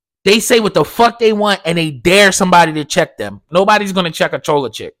 They say what the fuck they want and they dare somebody to check them. Nobody's gonna check a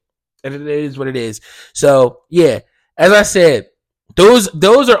chola chick. And it is what it is. So yeah, as I said, those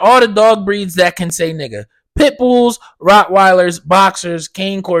are all the dog breeds that can say nigga. Pit bulls, Rottweilers, boxers,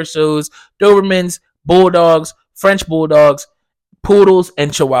 cane corsos, Dobermans, bulldogs, French bulldogs, poodles,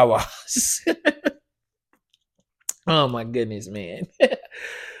 and chihuahuas. Oh my goodness, man.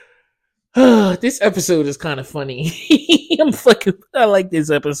 This episode is kind of funny. I like this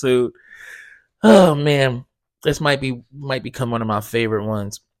episode. Oh man, this might become one of my favorite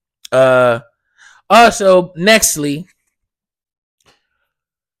ones. Also, nextly,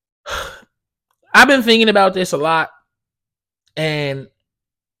 I've been thinking about this a lot, and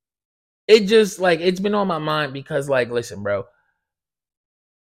it just it's been on my mind because listen, bro,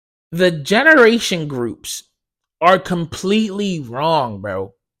 the generation groups are completely wrong,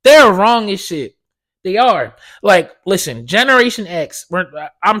 bro. They're wrong as shit. They are. Listen, Generation X,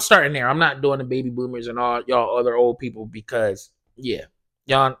 I'm starting there. I'm not doing the baby boomers and all y'all other old people because, yeah.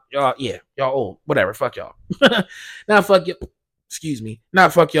 Y'all old. Whatever. Fuck y'all. Not fuck you. Excuse me.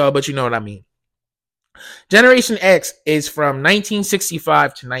 Not fuck y'all, but you know what I mean. Generation X is from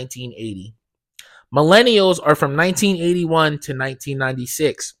 1965 to 1980. Millennials are from 1981 to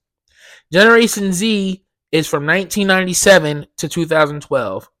 1996. Generation Z is from 1997 to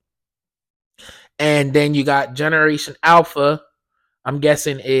 2012. And then you got Generation Alpha, I'm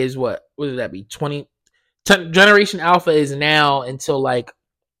guessing is what would that be? Generation Alpha is now until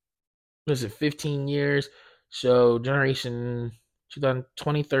 15 years. So Generation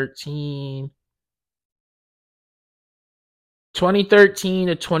 2013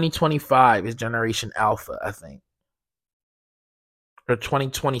 to 2025 is Generation Alpha, I think. Or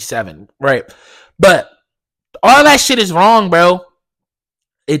 2027, right? But all that shit is wrong, bro.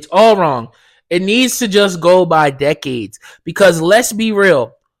 It's all wrong. It needs to just go by decades because let's be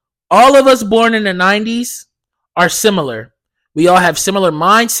real. All of us born in the 90s are similar. We all have similar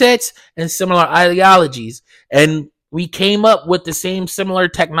mindsets and similar ideologies. And we came up with the same similar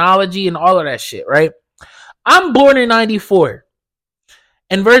technology and all of that shit, right? I'm born in 94.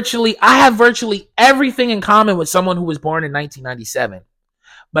 And I have virtually everything in common with someone who was born in 1997.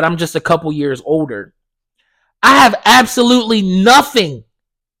 But I'm just a couple years older. I have absolutely nothing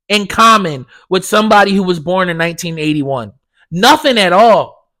in common with somebody who was born in 1981. Nothing at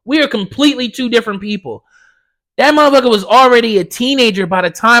all. We are completely two different people. That motherfucker was already a teenager by the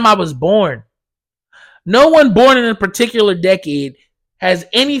time I was born. No one born in a particular decade has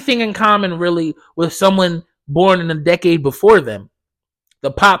anything in common really with someone born in a decade before them.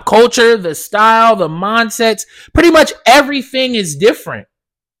 The pop culture, the style, the mindsets, pretty much everything is different.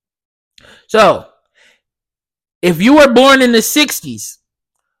 So, if you were born in the 60s,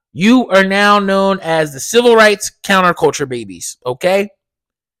 you are now known as the civil rights counterculture babies, okay?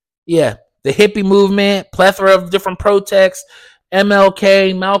 Yeah, the hippie movement, plethora of different protests,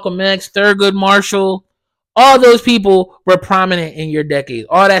 MLK, Malcolm X, Thurgood Marshall, all those people were prominent in your decade.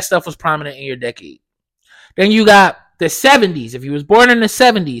 All that stuff was prominent in your decade. Then you got the 70s. If you was born in the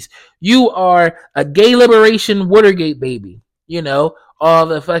 70s, you are a gay liberation Watergate baby. You know, all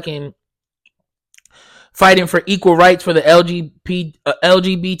the fucking fighting for equal rights for the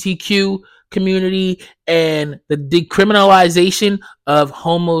LGBTQ community and the decriminalization of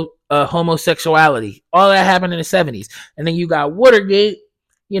homosexuality. All that happened in the 70s. And then you got Watergate,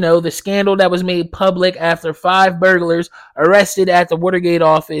 you know, the scandal that was made public after 5 burglars arrested at the Watergate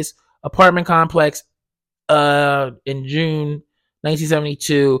office apartment complex in June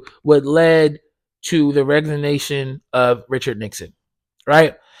 1972, what led to the resignation of Richard Nixon,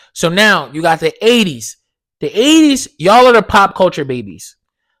 right? So now you got the 80s. The 80s, y'all are the pop culture babies.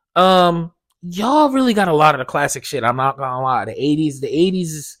 Y'all really got a lot of the classic shit. I'm not gonna lie. The 80s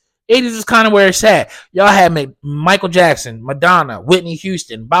is kind of where it's at. Y'all had Michael Jackson, Madonna, Whitney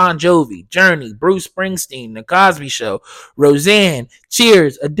Houston, Bon Jovi, Journey, Bruce Springsteen, The Cosby Show, Roseanne,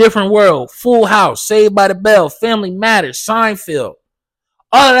 Cheers, A Different World, Full House, Saved by the Bell, Family Matters, Seinfeld.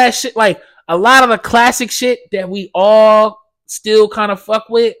 All of that shit, a lot of the classic shit that we all still kind of fuck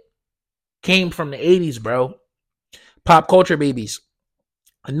with came from the 80s, bro. Pop culture babies.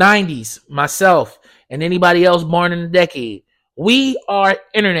 The 90s, myself, and anybody else born in the decade. We are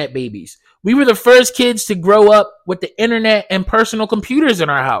internet babies. We were the first kids to grow up with the internet and personal computers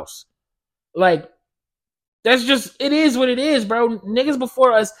in our house. That's just, it is what it is, bro. Niggas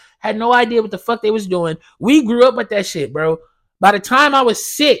before us had no idea what the fuck they was doing. We grew up with that shit, bro. By the time I was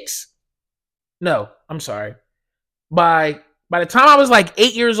 6, no, I'm sorry. By the time I was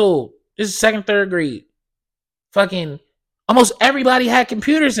 8 years old, this is 2nd, 3rd grade, fucking almost everybody had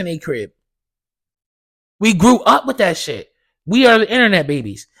computers in their crib. We grew up with that shit. We are the internet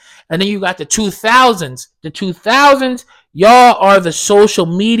babies. And then you got the 2000s. The 2000s, y'all are the social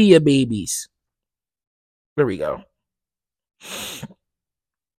media babies. There we go.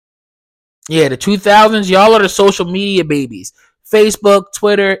 Yeah, the 2000s, y'all are the social media babies. Facebook,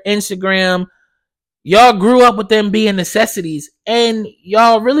 Twitter, Instagram. Y'all grew up with them being necessities, and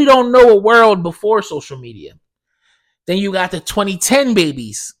y'all really don't know a world before social media. Then you got the 2010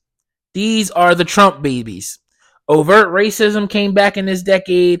 babies. These are the Trump babies. Overt racism came back in this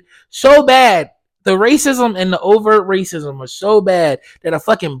decade so bad. The racism and the overt racism was so bad that a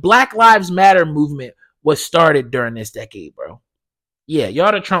fucking Black Lives Matter movement was started during this decade, bro. Yeah,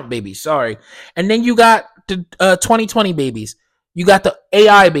 y'all the Trump babies. Sorry. And then you got the 2020 babies. You got the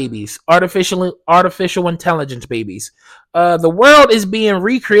AI babies, artificial intelligence babies. The world is being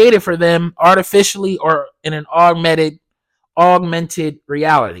recreated for them artificially or in an augmented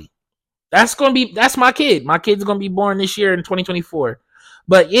reality. That's my kid. My kid's gonna be born this year in 2024.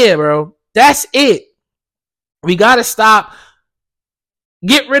 But yeah, bro, that's it. We gotta stop.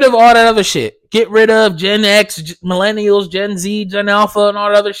 Get rid of all that other shit. Get rid of Gen X, Millennials, Gen Z, Gen Alpha, and all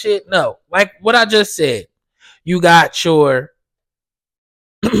that other shit. No, like what I just said. You got your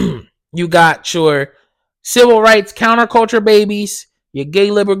civil rights counterculture babies, your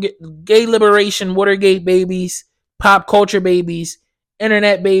gay liberation Watergate babies, pop culture babies,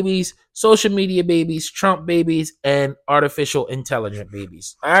 internet babies, social media babies, Trump babies, and artificial intelligent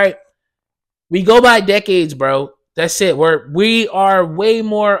babies. All right, we go by decades, bro. That's it. We are way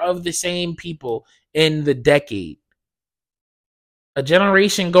more of the same people in the decade. A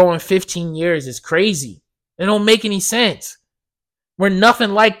generation going 15 years is crazy. It don't make any sense. We're nothing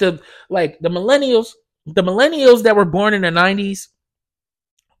like the millennials. The millennials that were born in the 90s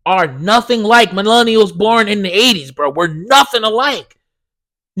are nothing like millennials born in the 80s, bro. We're nothing alike.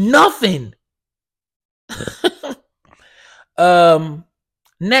 Nothing.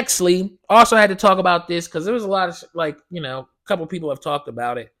 Nextly, also had to talk about this because there was a lot of a couple people have talked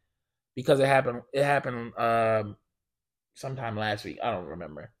about it because it happened sometime last week. I don't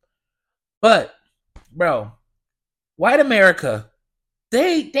remember. But bro, white America,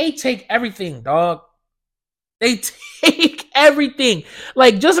 they take everything, dog. They take everything.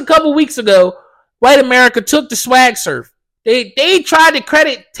 Like just a couple weeks ago, white America took the swag surf. They tried to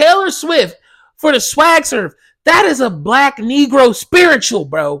credit Taylor Swift for the swag surf. That is a black Negro spiritual,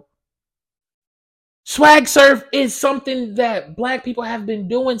 bro. Swag surf is something that black people have been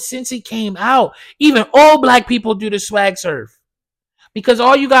doing since it came out. Even old black people do the swag surf. Because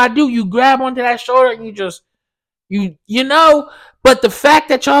all you gotta do, you grab onto that shoulder and you just, you know. But the fact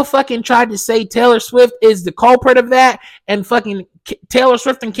that y'all fucking tried to say Taylor Swift is the culprit of that and fucking Taylor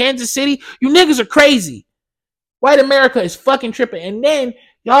Swift in Kansas City, you niggas are crazy. White America is fucking tripping. And then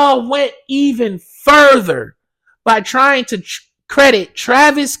y'all went even further by trying to credit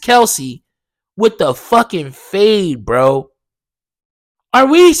Travis Kelce with the fucking fade, bro. Are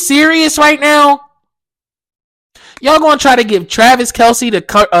we serious right now? Y'all gonna try to give Travis Kelce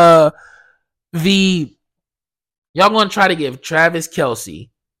y'all gonna try to give Travis Kelce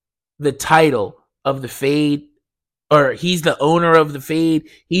the title of the fade, or he's the owner of the fade.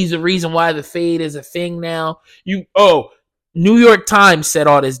 He's the reason why the fade is a thing now. New York Times said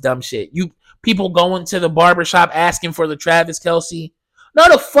all this dumb shit. People going to the barbershop asking for the Travis Kelce. No,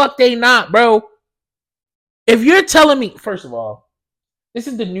 the fuck they not, bro. If you're telling me, first of all, this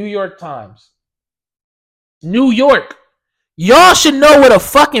is the New York Times. New York. Y'all should know what a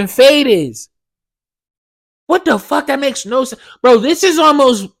fucking fade is. What the fuck? That makes no sense. Bro, this is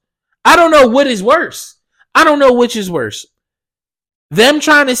almost, I don't know what is worse. I don't know which is worse. Them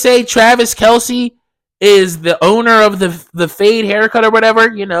trying to say Travis Kelce is the owner of the fade haircut or whatever,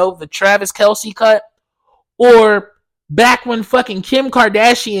 the Travis Kelce cut. Or back when fucking Kim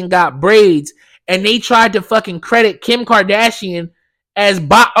Kardashian got braids and they tried to fucking credit Kim Kardashian as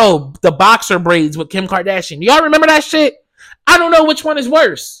the boxer braids with Kim Kardashian. Y'all remember that shit? I don't know which one is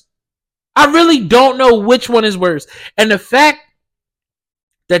worse. I really don't know which one is worse. And the fact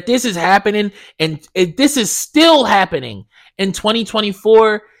that this is happening and this is still happening in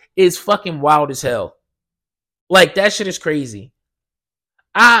 2024 is fucking wild as hell. Like, that shit is crazy.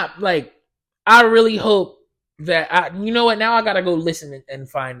 I really hope that you know what? Now I gotta go listen and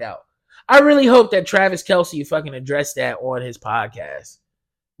find out. I really hope that Travis Kelce fucking addressed that on his podcast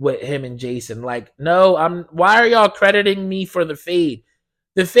with him and Jason. Like, no, why are y'all crediting me for the fade?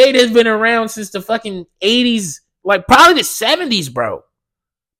 The fade has been around since the fucking 80s, like probably the 70s, bro.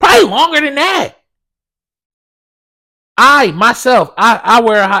 Probably longer than that. I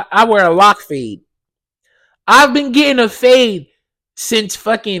wear a lock fade. I've been getting a fade since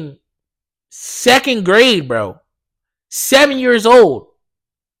fucking second grade, bro. 7 years old.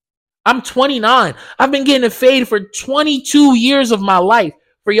 I'm 29. I've been getting a fade for 22 years of my life.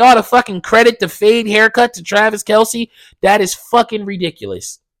 For y'all to fucking credit the fade haircut to Travis Kelce, that is fucking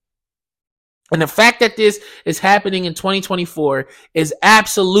ridiculous. And the fact that this is happening in 2024 is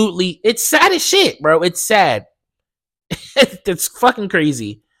absolutely, it's sad as shit, bro. It's sad. It's fucking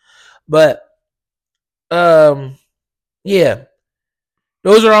crazy. But, yeah.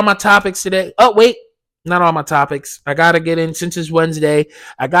 Those are all my topics today. Oh, wait. Not all my topics. I got to get in, since it's Wednesday,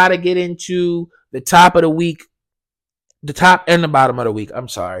 I got to get into the top of the week. The top and the bottom of the week. I'm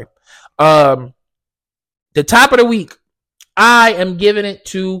sorry. The top of the week, I am giving it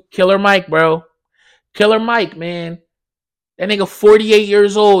to Killer Mike, bro. Killer Mike, man. That nigga 48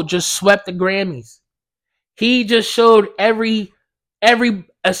 years old just swept the Grammys. He just showed every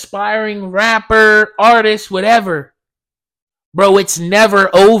aspiring rapper, artist, whatever. Bro, it's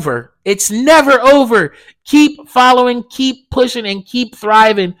never over. It's never over. Keep following, keep pushing, and keep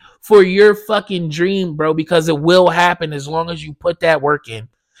thriving for your fucking dream, bro, because it will happen as long as you put that work in.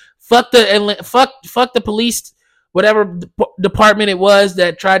 Fuck the police, whatever department it was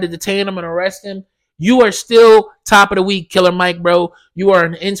that tried to detain him and arrest him. You are still top of the week, Killer Mike, bro. You are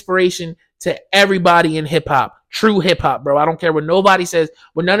an inspiration to everybody in hip-hop. True hip-hop, bro. I don't care what nobody says.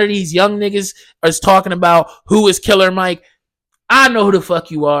 When none of these young niggas is talking about who is Killer Mike, I know who the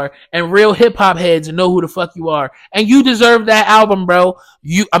fuck you are, and real hip-hop heads know who the fuck you are. And you deserve that album, bro.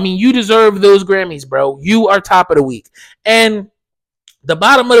 You deserve those Grammys, bro. You are top of the week. And the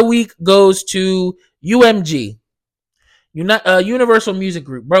bottom of the week goes to UMG. Universal Music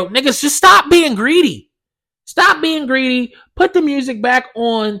Group. Bro, niggas, just stop being greedy. Stop being greedy. Put the music back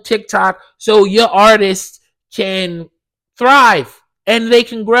on TikTok so your artists can thrive and they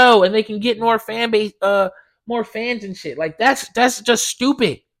can grow and they can get more fan base, more fans and shit. Like, that's just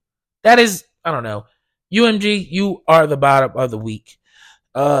stupid. That is, I don't know. UMG, you are the bottom of the week.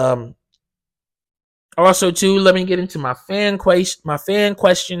 Also, too, let me get into my fan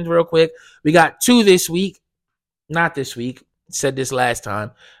questions real quick. We got 2 this week. Not this week. Said this last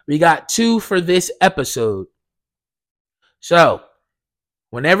time. We got 2 for this episode. So,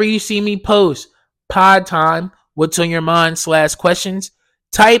 whenever you see me post pod time, what's on your mind / questions,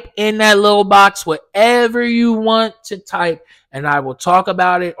 type in that little box whatever you want to type, and I will talk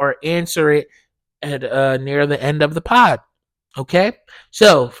about it or answer it at near the end of the pod. Okay?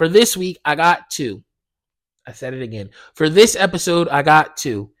 So, for this week, I got 2. I said it again. For this episode, I got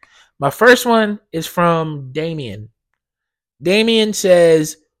 2. My first one is from Damien. Damien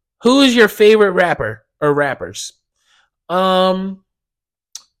says, who is your favorite rapper or rappers? My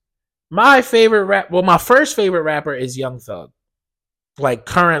first favorite rapper is Young Thug. Like,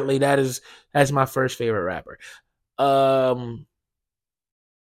 currently, that's my first favorite rapper. I'll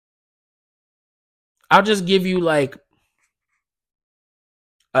just give you like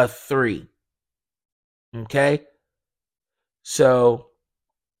a 3. Okay? So,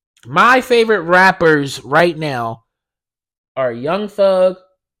 my favorite rappers right now are Young Thug,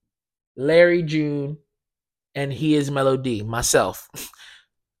 Larry June, and HeIsMellowD, myself.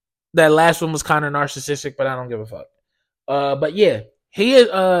 That last one was kind of narcissistic, but I don't give a fuck. But yeah,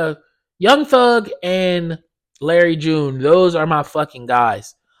 Young Thug and Larry June, those are my fucking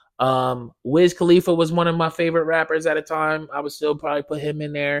guys. Wiz Khalifa was one of my favorite rappers at a time. I would still probably put him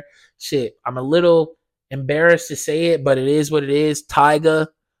in there. Shit, I'm a little embarrassed to say it, but it is what it is. Tyga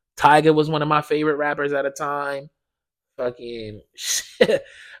was one of my favorite rappers at a time. Fucking shit.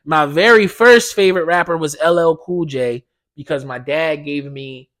 My very first favorite rapper was LL Cool J, because my dad gave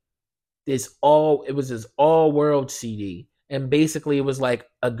me his all world CD. And basically it was like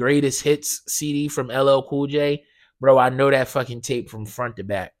a greatest hits CD from LL Cool J. Bro, I know that fucking tape from front to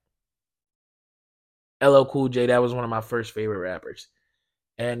back. LL Cool J, that was one of my first favorite rappers.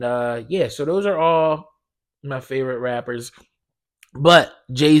 And yeah, so those are all my favorite rappers. But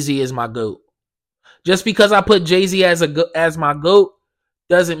Jay-Z is my GOAT. Just because I put Jay-Z as my GOAT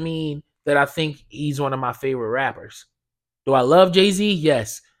doesn't mean that I think he's one of my favorite rappers. Do I love Jay-Z?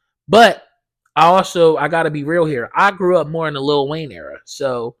 Yes. But I got to be real here. I grew up more in the Lil Wayne era.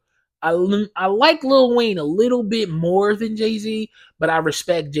 So I like Lil Wayne a little bit more than Jay-Z, but I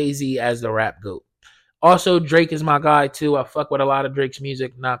respect Jay-Z as the rap GOAT. Also, Drake is my guy too. I fuck with a lot of Drake's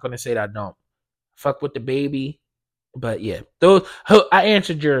music. Not going to say that I don't. Fuck with the baby. But yeah, I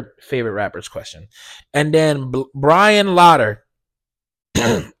answered your favorite rappers question. And then Brian Lauder.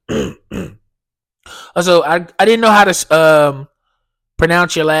 Also, I didn't know how to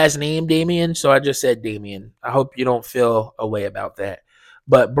pronounce your last name, Damien, so I just said Damien. I hope you don't feel a way about that.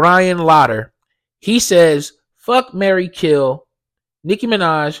 But Brian Lauder, he says, fuck, marry, kill Nicki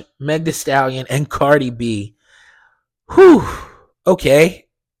Minaj, Meg Thee Stallion, and Cardi B. Whew. Okay.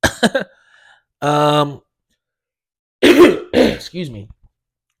 Excuse me.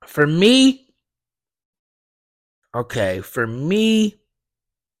 For me,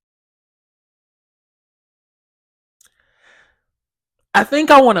 I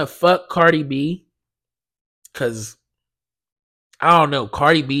think I want to fuck Cardi B because I don't know.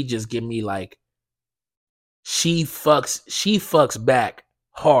 Cardi B just give me like she fucks back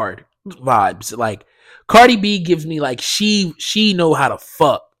hard vibes. Like Cardi B gives me like she know how to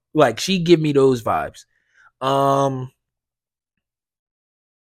fuck. Like she give me those vibes.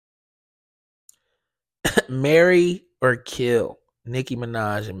 Marry or kill Nicki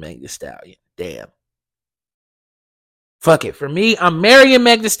Minaj and Meg Thee Stallion. Damn. Fuck it. For me, I'm marrying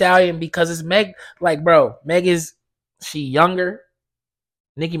Meg Thee Stallion because it's Meg. Like, bro, Meg is she younger.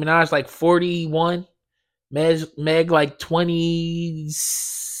 Nicki Minaj like 41. Meg like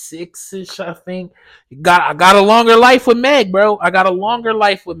 26ish, I think. I got a longer life with Meg, bro. I got a longer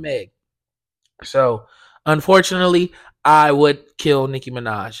life with Meg. So, unfortunately, I would kill Nicki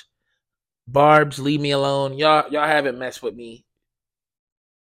Minaj. Barbs, leave me alone. Y'all haven't messed with me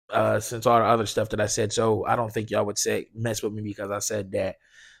since all the other stuff that I said. So I don't think y'all would say mess with me because I said that.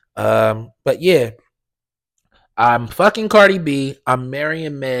 But yeah, I'm fucking Cardi B. I'm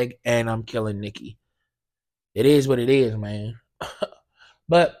marrying Meg, and I'm killing Nicki. It is what it is, man.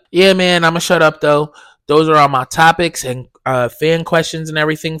 But yeah, man, I'm gonna shut up though. Those are all my topics and fan questions and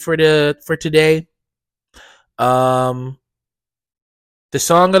everything for today. The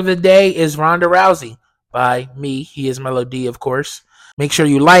song of the day is Ronda Rousey by me. HeIsMellowD, of course. Make sure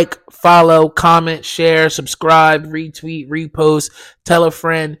you like, follow, comment, share, subscribe, retweet, repost, tell a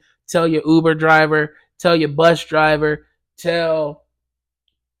friend, tell your Uber driver, tell your bus driver, tell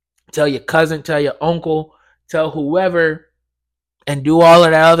your cousin, tell your uncle, tell whoever, and do all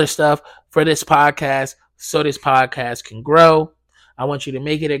of that other stuff for this podcast so this podcast can grow. I want you to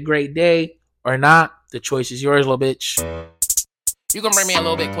make it a great day or not. The choice is yours, little bitch. You gonna bring me a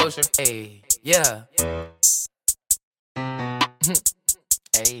little bit closer? Hey, yeah.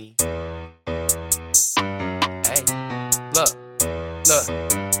 Hey. Hey. Look.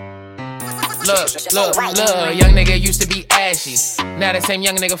 Young nigga used to be ashy. Now the same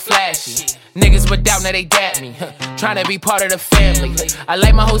young nigga flashy. Niggas with doubt, now they dap me. Trying to be part of the family. I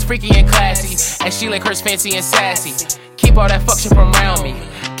like my hoes freaky and classy, and she like hers fancy and sassy. Keep all that fuck shit from around me.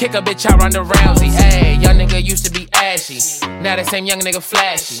 Kick a bitch out Ronda Rousey. Ayy, young nigga used to be ashy. Now the same young nigga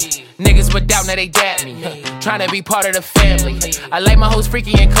flashy. Niggas with doubt, now they dap me. Trying to be part of the family. I like my hoes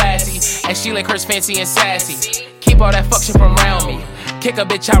freaky and classy, and she like hers fancy and sassy. Keep all that fuck shit from around me. Kick a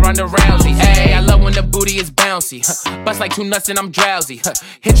bitch out Ronda Rousey. Ayy, I love when the booty is bouncy. Bust like 2 nuts and I'm drowsy.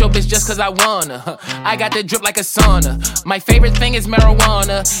 Hit your bitch just cause I wanna. I got the drip like a sauna. My favorite thing is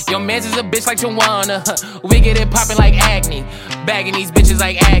marijuana. Your mans is a bitch like Joanna. We get it poppin' like acne. Bagging these bitches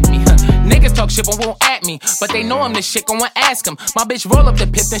like Acme. Niggas talk shit but won't at me. But they know I'm the shit, gon' ask them. My bitch roll up the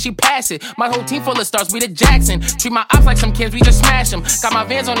pip, then she pass it. My whole team full of stars, we the Jackson. Treat my ops like some kids, we just smash them. Got my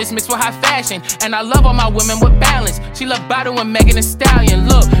Vans on this mix with high fashion. And I love all my women with balance. She love Bottle and Megan Thee Stallion.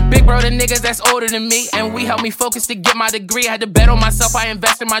 Look, big bro, the niggas that's older than me. And we helped me focus to get my degree. I had to bet on myself, I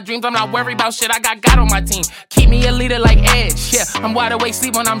invest in my dreams. I'm not worried about shit, I got God on my team. Keep me a leader like Edge. Yeah, I'm wide awake,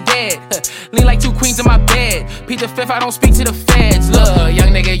 sleep when I'm dead. Lean like 2 queens in my bed. Pete the Fifth, I don't speak to the feds. Look, young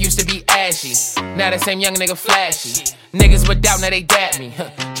nigga used to be ashy. Now the same young nigga flashy. Niggas with doubt, now they dap me.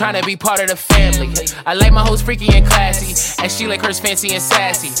 Trying to be part of the family. I like my hoes freaky and classy, and she like hers fancy and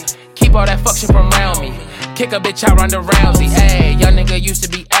sassy. Keep all that fuck shit from around me. Kick a bitch out Ronda Rousey. Ayy, young nigga used to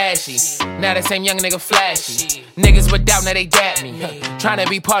be ashy. Now the same young nigga flashy. Niggas with doubt, now they dap me. Trying to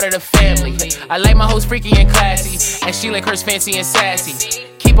be part of the family. I like my hoes freaky and classy, and she like hers fancy and sassy.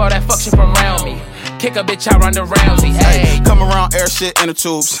 Keep all that fuck shit from around me. Kick a bitch out Ronda Rousey. Hey, come around, air shit in the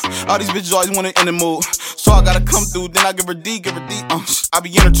tubes. All these bitches always want it in the mood. So I gotta come through, then I give her D. I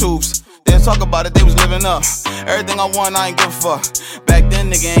be in her tubes. They didn't talk about it, they was living up. Everything I want, I ain't give a fuck. Back then,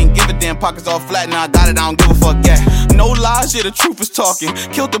 nigga ain't give a damn. Pockets all flat, now I got it, I don't give a fuck, yeah. No lies, yeah, the truth is talking.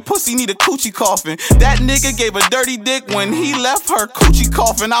 Killed the pussy, need a coochie coffin. That nigga gave a dirty dick when he left her coochie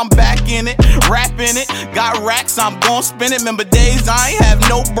coffin. I'm back in it, rapping it. Got racks, I'm gon' spin it. Remember days I ain't have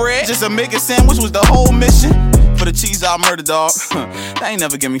no bread. Just a make a sandwich was the whole mission. For the cheese, I murder, dog. That ain't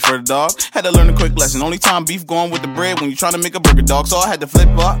never get me further, dog. Had to learn a quick lesson. Only time beef going with the bread when you tryna make a burger, dog. So I had to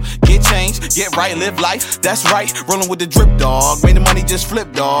flip up, get changed, get right, live life. That's right, rolling with the drip, dog. Made the money just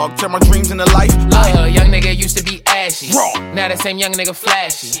flip, dog. Turn my dreams into life. Young nigga used to be ashy. Raw. Now the same young nigga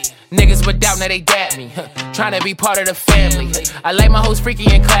flashy. Niggas with doubt, now they dap me. Trying to be part of the family. I like my hoes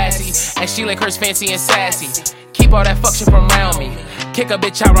freaky and classy, and she like hers fancy and sassy. Keep Keep all that fuck shit from around me. Kick a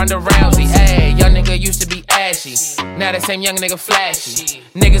bitch out Ronda Rousey. Ayy, young nigga used to be ashy. Now the same young nigga flashy.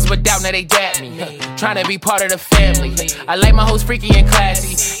 Niggas with doubt, now they dap me. Tryna be part of the family. I like my hoes freaky and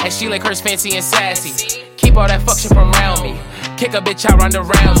classy, and she like hers fancy and sassy. Keep all that fuck shit from around me. Kick a bitch out Ronda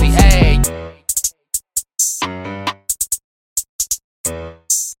Rousey. Ayy.